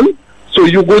citizen. So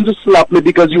you're going to slap me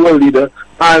because you're a leader,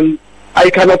 and I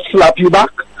cannot slap you back.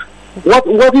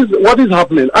 What is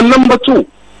happening? And number two,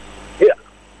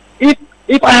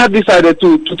 if I had decided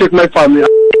to take my family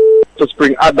to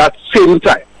Spring at that same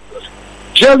time,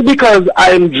 just because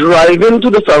I am driving to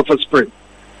the Sulphur Spring,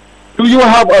 do you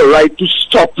have a right to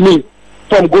stop me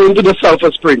from going to the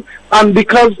Sulphur Spring? And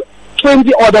because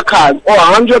 20 other cars or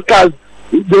 100 cars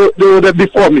they were there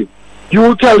before me, you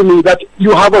will tell me that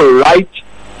you have a right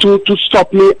to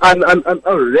stop me and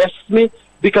arrest me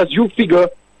because you figure,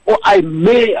 or I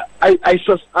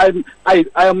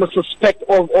am a suspect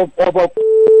of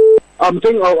a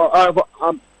thing, or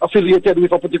affiliated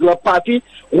with a particular party.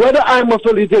 Whether I'm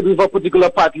affiliated with a particular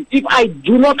party, if I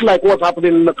do not like what's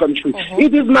happening in the country,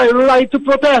 it is my right to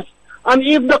protest. And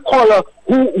if the caller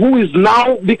who is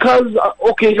now, because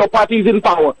okay, your party is in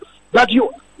power, that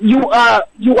you are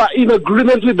in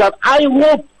agreement with that, I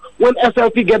hope when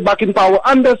SLP get back in power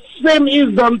and the same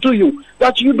is done to you,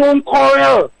 that you don't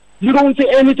quarrel, you don't say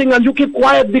anything, and you keep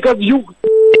quiet because you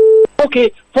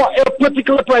okay for a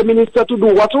particular Prime Minister to do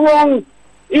what's wrong.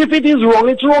 If it is wrong,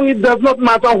 it's wrong. It does not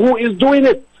matter who is doing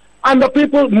it. And the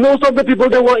people, most of the people,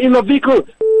 they were in a vehicle.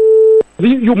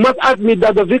 You must admit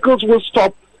that the vehicles will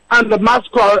stop and the mass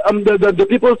crowd, the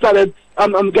people started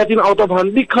getting out of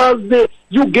hand because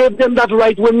you gave them that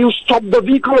right when you stopped the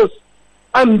vehicles.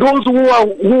 And those who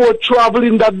were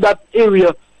traveling that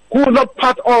area, who are not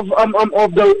part of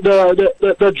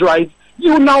the drive,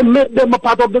 you now made them a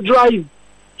part of the drive.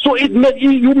 So you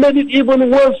made it even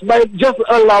worse by just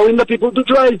allowing the people to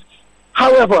drive.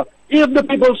 However, if the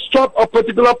people stop a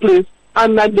particular place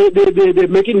and then they're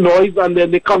making noise and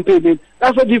then they campaigning.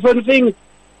 That's a different thing.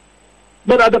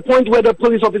 But at the point where the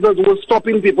police officers were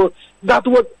stopping people, that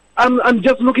was, I'm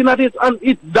just looking at it, and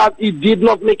it did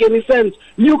not make any sense.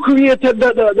 You created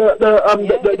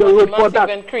the road for that.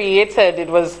 It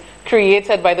was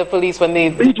created by the police when they.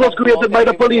 It was created by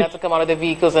the police. Had to come out of the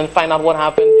vehicles and find out what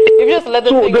happened. If you just let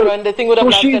the thing run, the thing would have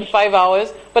lasted 5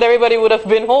 hours, but everybody would have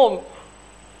been home.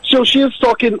 So she's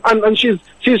talking, and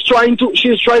she's trying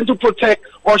to protect,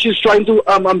 or she's trying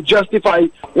to justify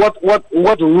what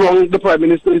wrong the Prime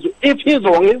Minister is. If he's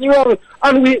wrong, he's wrong,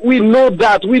 and we know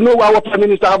that. We know our Prime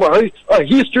Minister have a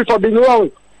history for being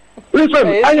wrong. Listen,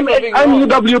 I'm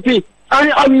UWP.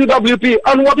 I'm UWP,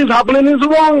 and what is happening is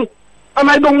wrong, and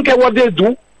I don't care what they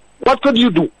do. What could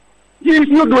you do? If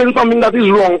you're doing something that is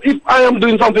wrong, if I am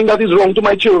doing something that is wrong to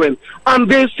my children, and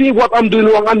they see what I'm doing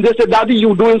wrong, and they say, Daddy,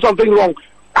 you're doing something wrong,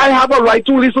 I have a right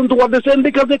to listen to what they're saying,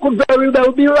 because they could very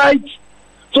well be right.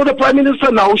 So the Prime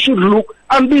Minister now should look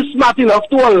and be smart enough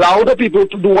to allow the people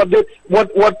to do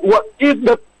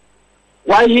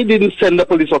why he didn't send the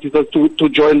police officers to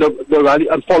join the rally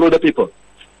and follow the people.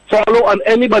 Follow, and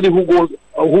anybody who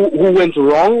went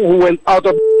wrong, who went out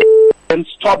of, and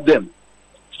stop them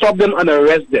and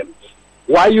arrest them.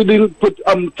 Why you didn't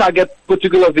target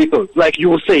particular vehicles, like you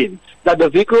were saying, that the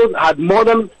vehicles had more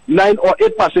than 9 or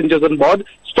 8 passengers on board?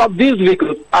 Stop these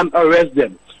vehicles and arrest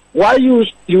them. Why you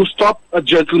stop a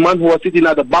gentleman who was sitting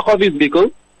at the back of his vehicle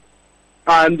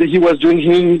and he was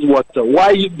drinking his water?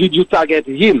 Why did you target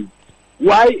him?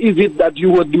 Why is it that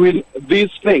you were doing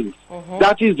these things?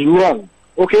 That is wrong.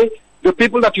 Okay? The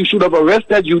people that you should have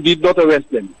arrested, you did not arrest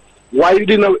them. Why you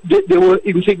didn't? They were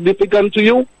insignificant to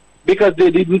you because they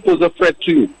didn't pose a threat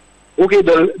to you. Okay,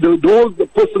 those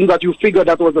persons that you figured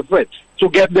that was a threat, so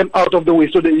get them out of the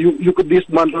way so that you could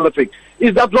dismantle the thing.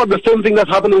 Is that not the same thing that's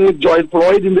happening with George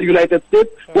Floyd in the United States,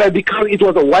 where because it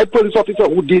was a white police officer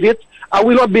who did it? Are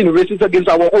we not being racist against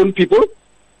our own people?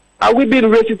 Are we being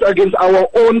racist against our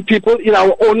own people in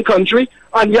our own country,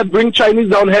 and yet bring Chinese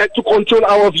down here to control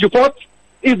our viewpoint?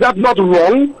 Is that not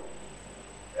wrong?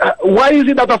 Why is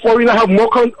it that a foreigner have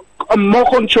more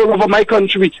control over my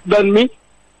country than me?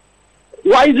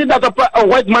 Why is it that a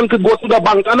white man could go to the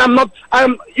bank? And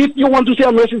if you want to say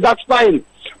I'm racist, that's fine.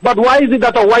 But why is it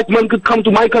that a white man could come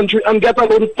to my country and get a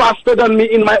loan faster than me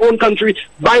in my own country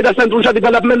by the Central Asia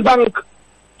Development Bank?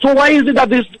 So why is it that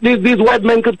these white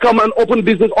men could come and open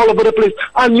business all over the place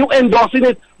and you endorsing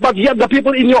it, but yet the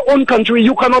people in your own country,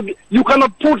 you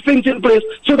cannot put things in place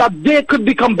so that they could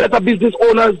become better business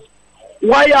owners?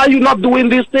 Why are you not doing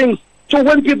these things? So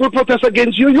when people protest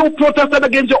against you, you protested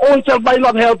against your own self by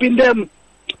not helping them.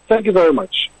 Thank you very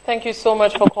much. Thank you so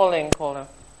much for calling, caller.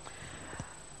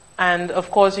 And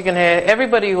of course, you can hear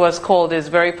everybody who has called is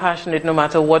very passionate no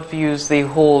matter what views they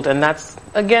hold. And that's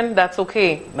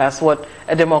okay. That's what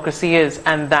a democracy is.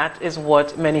 And that is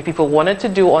what many people wanted to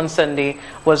do on Sunday,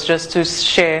 was just to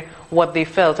share what they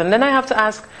felt. And then I have to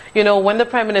ask, when the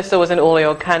Prime Minister was in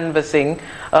Olayo canvassing,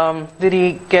 did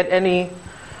he get any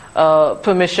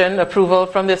approval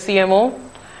from the CMO?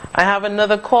 I have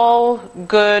another call.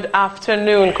 Good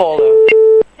afternoon, caller.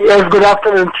 Yes, good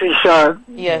afternoon, Trisha.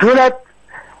 Yes. Do not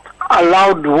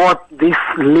allow what this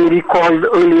lady called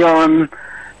earlier on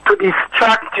to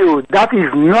distract you. That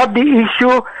is not the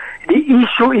issue. The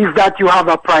issue is that you have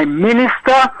a Prime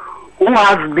Minister who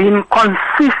has been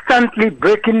consistently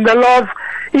breaking the laws.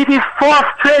 It is 4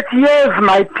 straight years,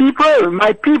 my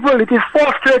people, it is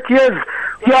 4 straight years.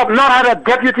 You have not had a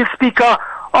deputy speaker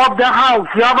of the House.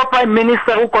 You have a Prime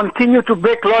Minister who continues to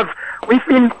break laws with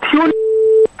impunity.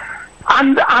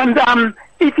 And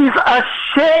it is a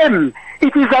shame.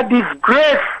 It is a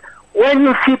disgrace when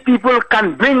you see people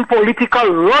can bring political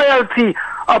loyalty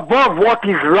above what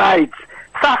is right.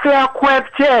 Safia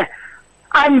Kwebche.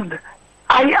 And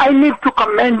I need to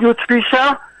commend you,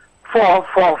 Trisha,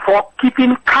 for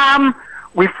keeping calm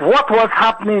with what was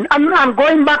happening. And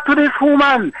going back to this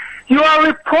woman, you are a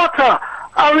reporter.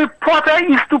 A reporter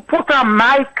is to put a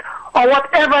mic or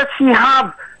whatever she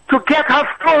have to get her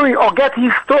story or get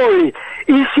his story.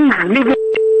 If she's living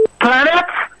on the planet,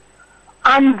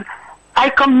 and I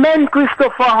commend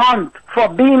Christopher Hunt for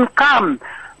being calm.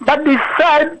 But the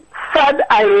sad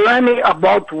irony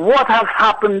about what has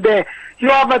happened there, you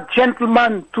have a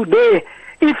gentleman today,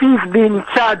 if he's being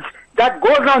charged, that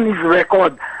goes on his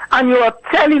record, and you are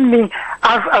telling me,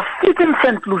 as a sitting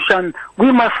St. Lucian,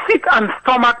 we must sit and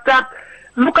stomach that.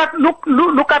 Look at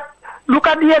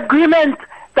the agreement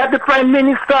that the Prime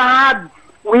Minister had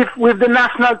with the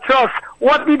National Trust.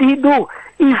 What did he do?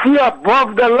 Is he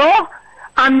above the law?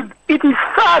 And it is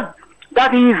sad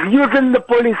that he is using the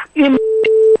police in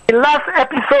The last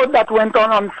episode that went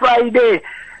on Friday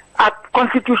at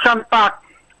Constitution Park,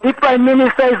 the Prime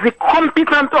Minister is the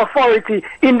competent authority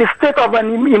in the state of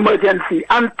an emergency.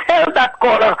 And tell that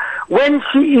caller, when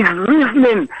she is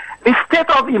reasoning, the state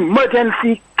of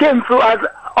emergency came through as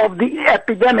of the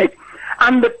epidemic.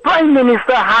 And the Prime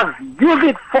Minister has used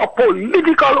it for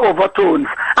political overtones.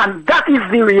 And that is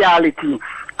the reality.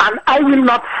 And I will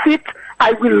not sit,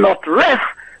 I will not rest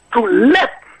to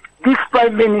let this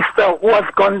Prime Minister who has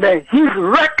gone there. He's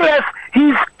reckless,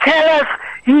 he's careless,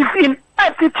 he's in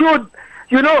attitude.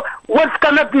 You know, what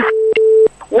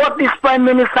this Prime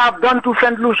Minister have done to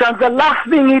St. Lucians, the last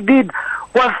thing he did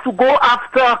was to go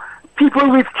after people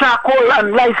with charcoal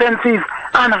and licenses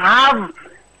and have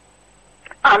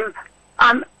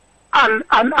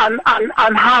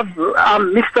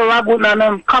Mr.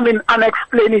 Ragunanan come in and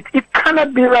explain it. It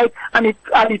cannot be right, and it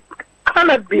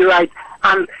cannot be right.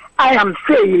 And I am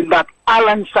saying that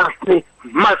Alan Shastley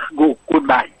must go.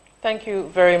 Goodbye. Thank you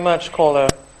very much, caller.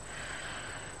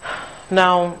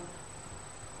 Now,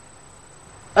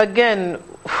 again,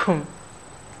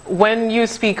 when you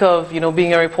speak of,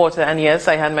 being a reporter, and yes,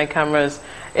 I had my cameras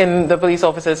in the police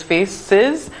officers'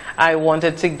 faces, I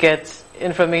wanted to get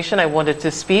information, I wanted to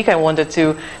speak, I wanted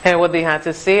to hear what they had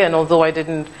to say, and although I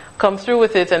didn't come through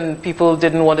with it and people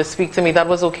didn't want to speak to me, that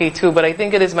was okay too. But I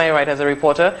think it is my right as a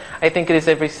reporter. I think it is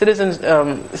every citizen's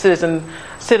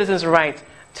right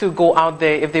to go out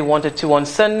there if they wanted to on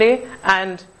Sunday.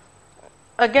 And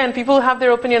again, people have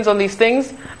their opinions on these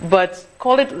things, but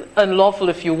call it unlawful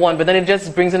if you want, but then it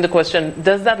just brings into question,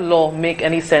 does that law make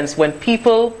any sense when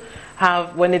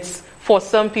it's for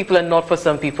some people and not for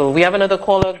some people? We have another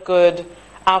caller. Good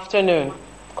afternoon,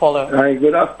 caller. Hi,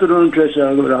 good afternoon,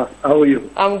 Tricia. How are you?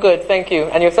 I'm good, thank you.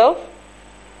 And yourself?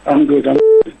 I'm good.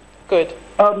 Good.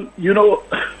 I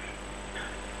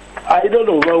don't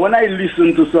know, but when I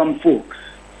listen to some folks,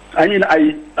 I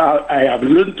have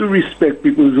learned to respect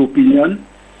people's opinion,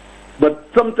 but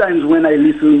sometimes when I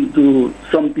listen to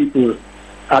some people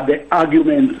at the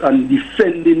arguments and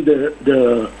defending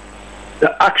the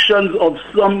actions of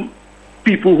some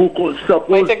people who supposed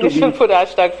my technician put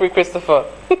hashtag free Christopher.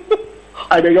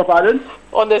 I beg your pardon?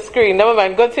 On the screen. Never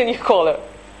mind. Continue, caller.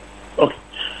 Okay.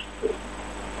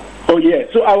 Oh yeah.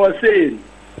 So I was saying,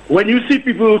 when you see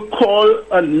people call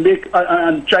and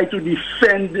and try to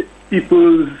defend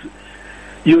people's,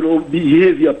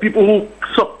 behavior, people who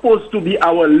supposed to be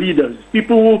our leaders,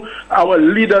 our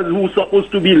leaders who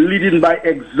supposed to be leading by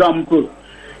example,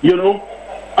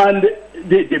 and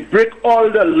they break all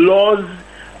the laws,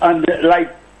 and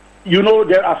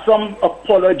there are some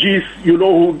apologists,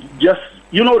 who just,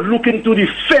 looking to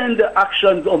defend the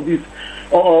actions of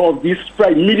this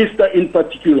Prime Minister in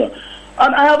particular.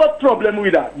 And I have a problem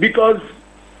with that because,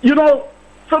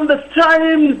 from the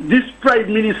time this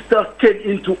Prime Minister came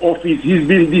into office, he's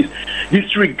been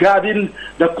disregarding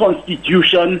the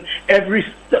Constitution, every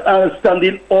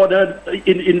standing order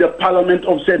in the Parliament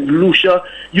of St. Lucia,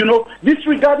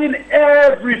 disregarding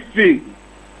everything,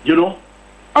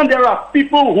 and there are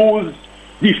people who's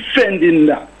defending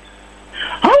that.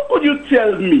 How could you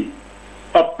tell me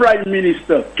a Prime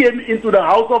Minister came into the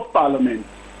House of Parliament,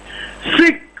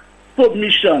 seek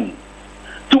permission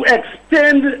to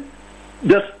extend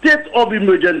the state of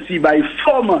emergency by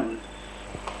 4 months,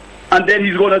 and then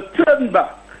he's going to turn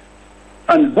back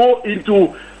and go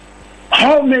into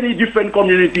how many different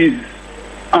communities,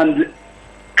 and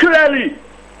clearly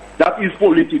that is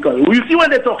political. You see when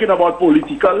they're talking about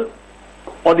political,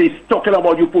 or they're talking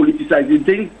about you politicizing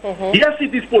things, yes,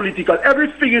 it is political.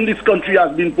 Everything in this country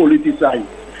has been politicized,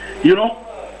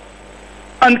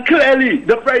 and clearly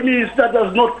the Prime Minister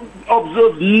does not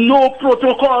observe no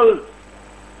protocol.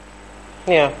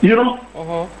 Yeah.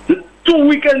 2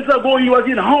 weekends ago, he was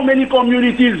in how many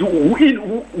communities?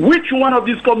 In which one of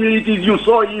these communities you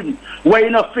saw him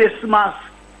wearing a face mask?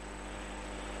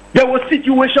 There were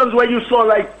situations where you saw,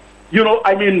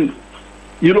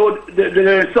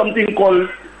 there's something called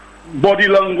body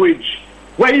language,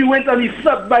 where he went and he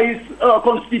sat by his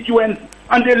constituents,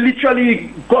 and they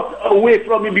literally got away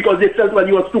from him because they felt that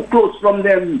he was too close from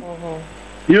them.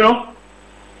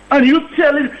 And you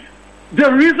tell him, the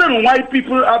reason why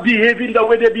people are behaving the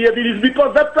way they're behaving is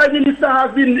because that Prime Minister has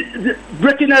been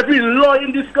breaking every law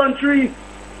in this country.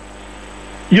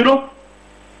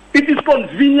 It is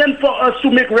convenient for us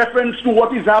to make reference to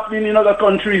what is happening in other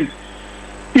countries.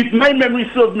 If my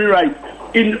memory serves me right,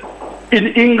 in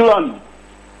England,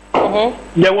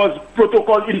 there was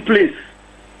protocol in place,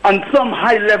 and some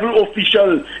high-level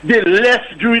officials, they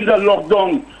left during the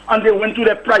lockdown, and they went to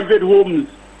their private homes.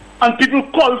 And people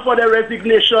call for their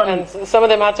resignation. And some of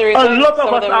them had to resign. A lot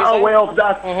of us are aware of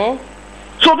that.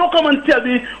 So don't come and tell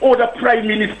me, oh, the Prime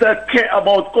Minister care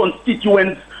about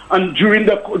constituents, and during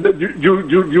the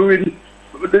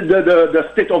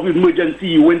state of emergency,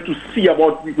 he went to see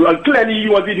about people. And clearly, he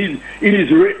was in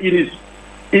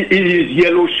his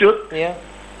yellow shirt. Yeah.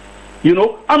 You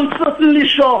know, I'm certainly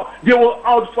sure they were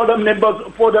out for the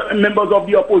members of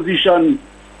the opposition.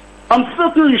 I'm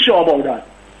certainly sure about that.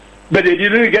 But they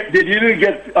didn't get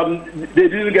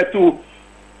to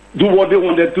do what they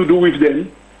wanted to do with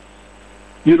them.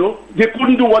 You know, they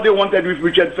couldn't do what they wanted with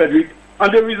Richard Frederick,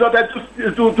 and they resorted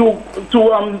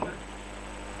to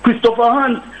Christopher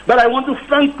Hunt. But I want to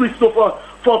thank Christopher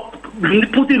for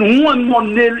putting one more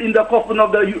nail in the coffin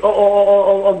of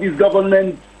this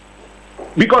government,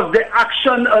 because the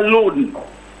action alone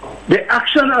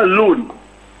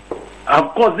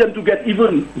have caused them to get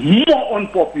even more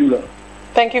unpopular.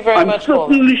 Thank you very much, Paul.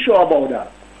 I'm certainly sure about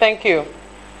that. Thank you.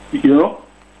 You know,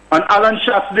 and Alan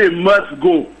Shaftesbury must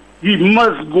go. He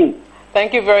must go.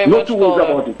 Thank you very much, Paul. No two words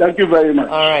about it. Thank you very much.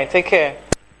 All right, take care.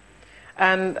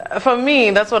 And for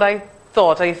me, that's what I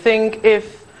thought. I think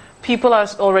if people are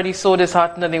already so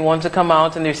disheartened and they want to come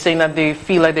out and they're saying that they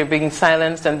feel like they're being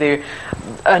silenced and they're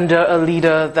under a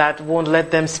leader that won't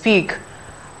let them speak,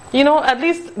 you know, at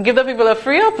least give the people a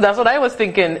free up. That's what I was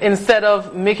thinking. Instead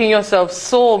of making yourself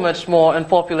so much more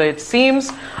unpopular, it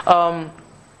seems, and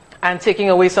taking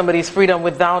away somebody's freedom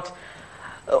without,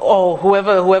 or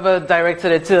whoever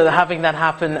directed it to having that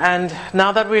happen. And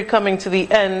now that we're coming to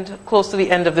the end, close to the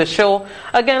end of the show,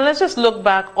 again, let's just look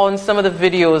back on some of the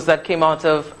videos that came out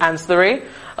of Ancillary.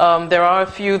 There are a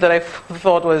few that I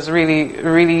thought was really,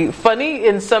 really funny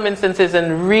in some instances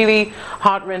and really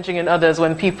heart-wrenching in others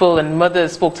when people and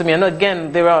mothers spoke to me. And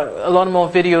again, there are a lot more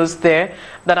videos there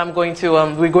that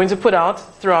we're going to put out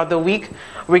throughout the week.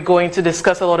 We're going to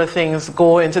discuss a lot of things,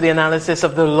 go into the analysis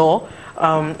of the law,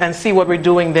 and see what we're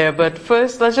doing there. But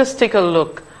first, let's just take a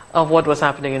look of what was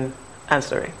happening in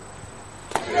Ancillary.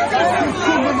 I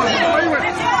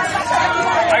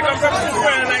come from Super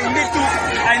and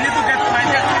I need to get my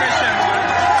destination.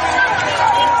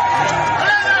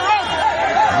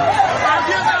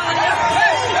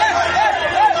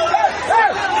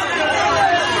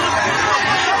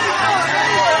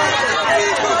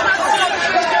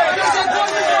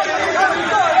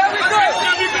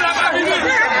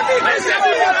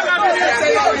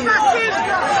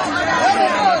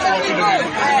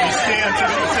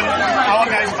 Our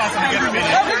guys passing to get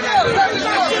finished.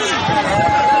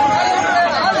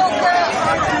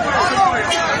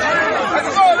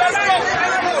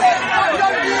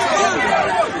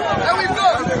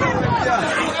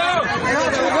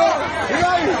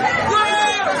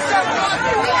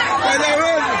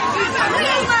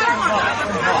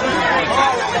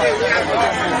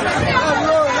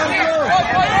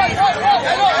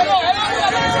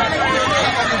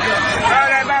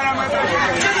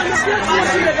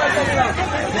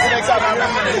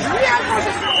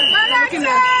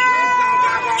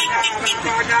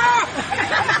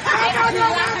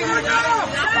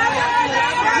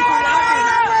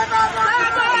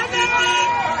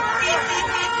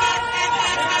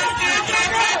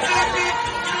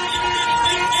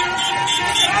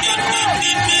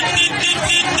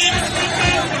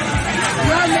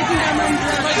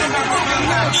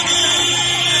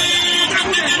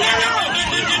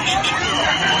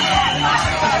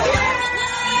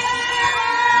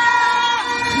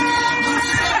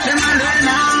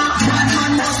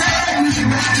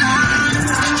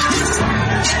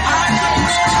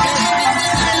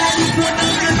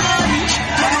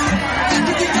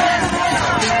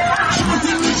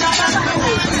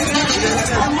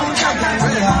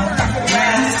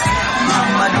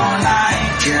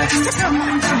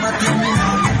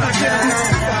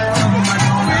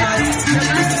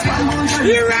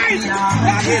 You're right.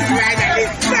 That is right. That is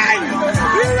time.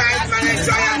 You're right, man. It's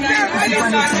try and tell.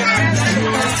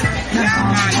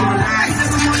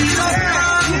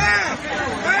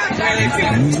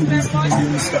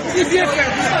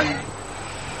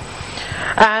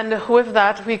 And with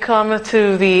that, we come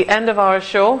to the end of our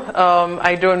show.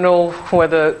 I don't know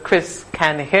whether Chris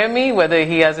can hear me, whether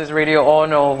he has his radio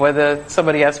on, or whether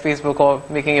somebody has Facebook or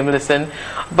making him listen.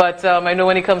 But I know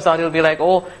when he comes out, he'll be like,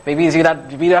 oh, maybe it's you that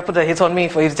put a hit on me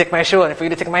for you to take my show and for you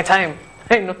to take my time.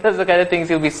 I know that's the kind of things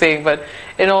he'll be saying. But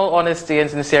in all honesty and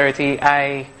sincerity,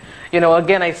 again,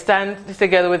 I stand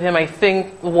together with him. I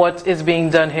think what is being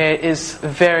done here is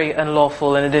very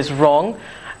unlawful and it is wrong.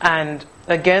 And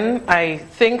again, I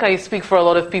think I speak for a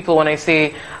lot of people when I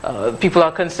say people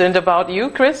are concerned about you,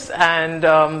 Chris, and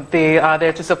they are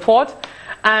there to support.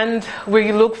 And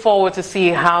we look forward to see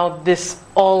how this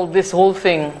whole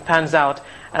thing pans out.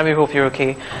 and we hope you're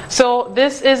okay. So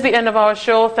this is the end of our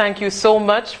show. Thank you so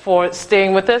much for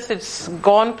staying with us. It's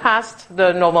gone past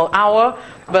the normal hour,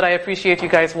 but I appreciate you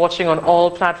guys watching on all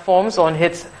platforms, on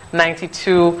Hits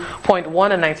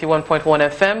 92.1 and 91.1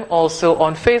 FM, also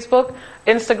on Facebook,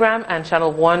 Instagram, and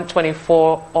channel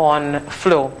 124 on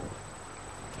Flow.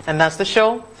 And that's the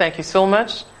show. Thank you so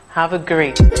much. Have a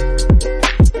great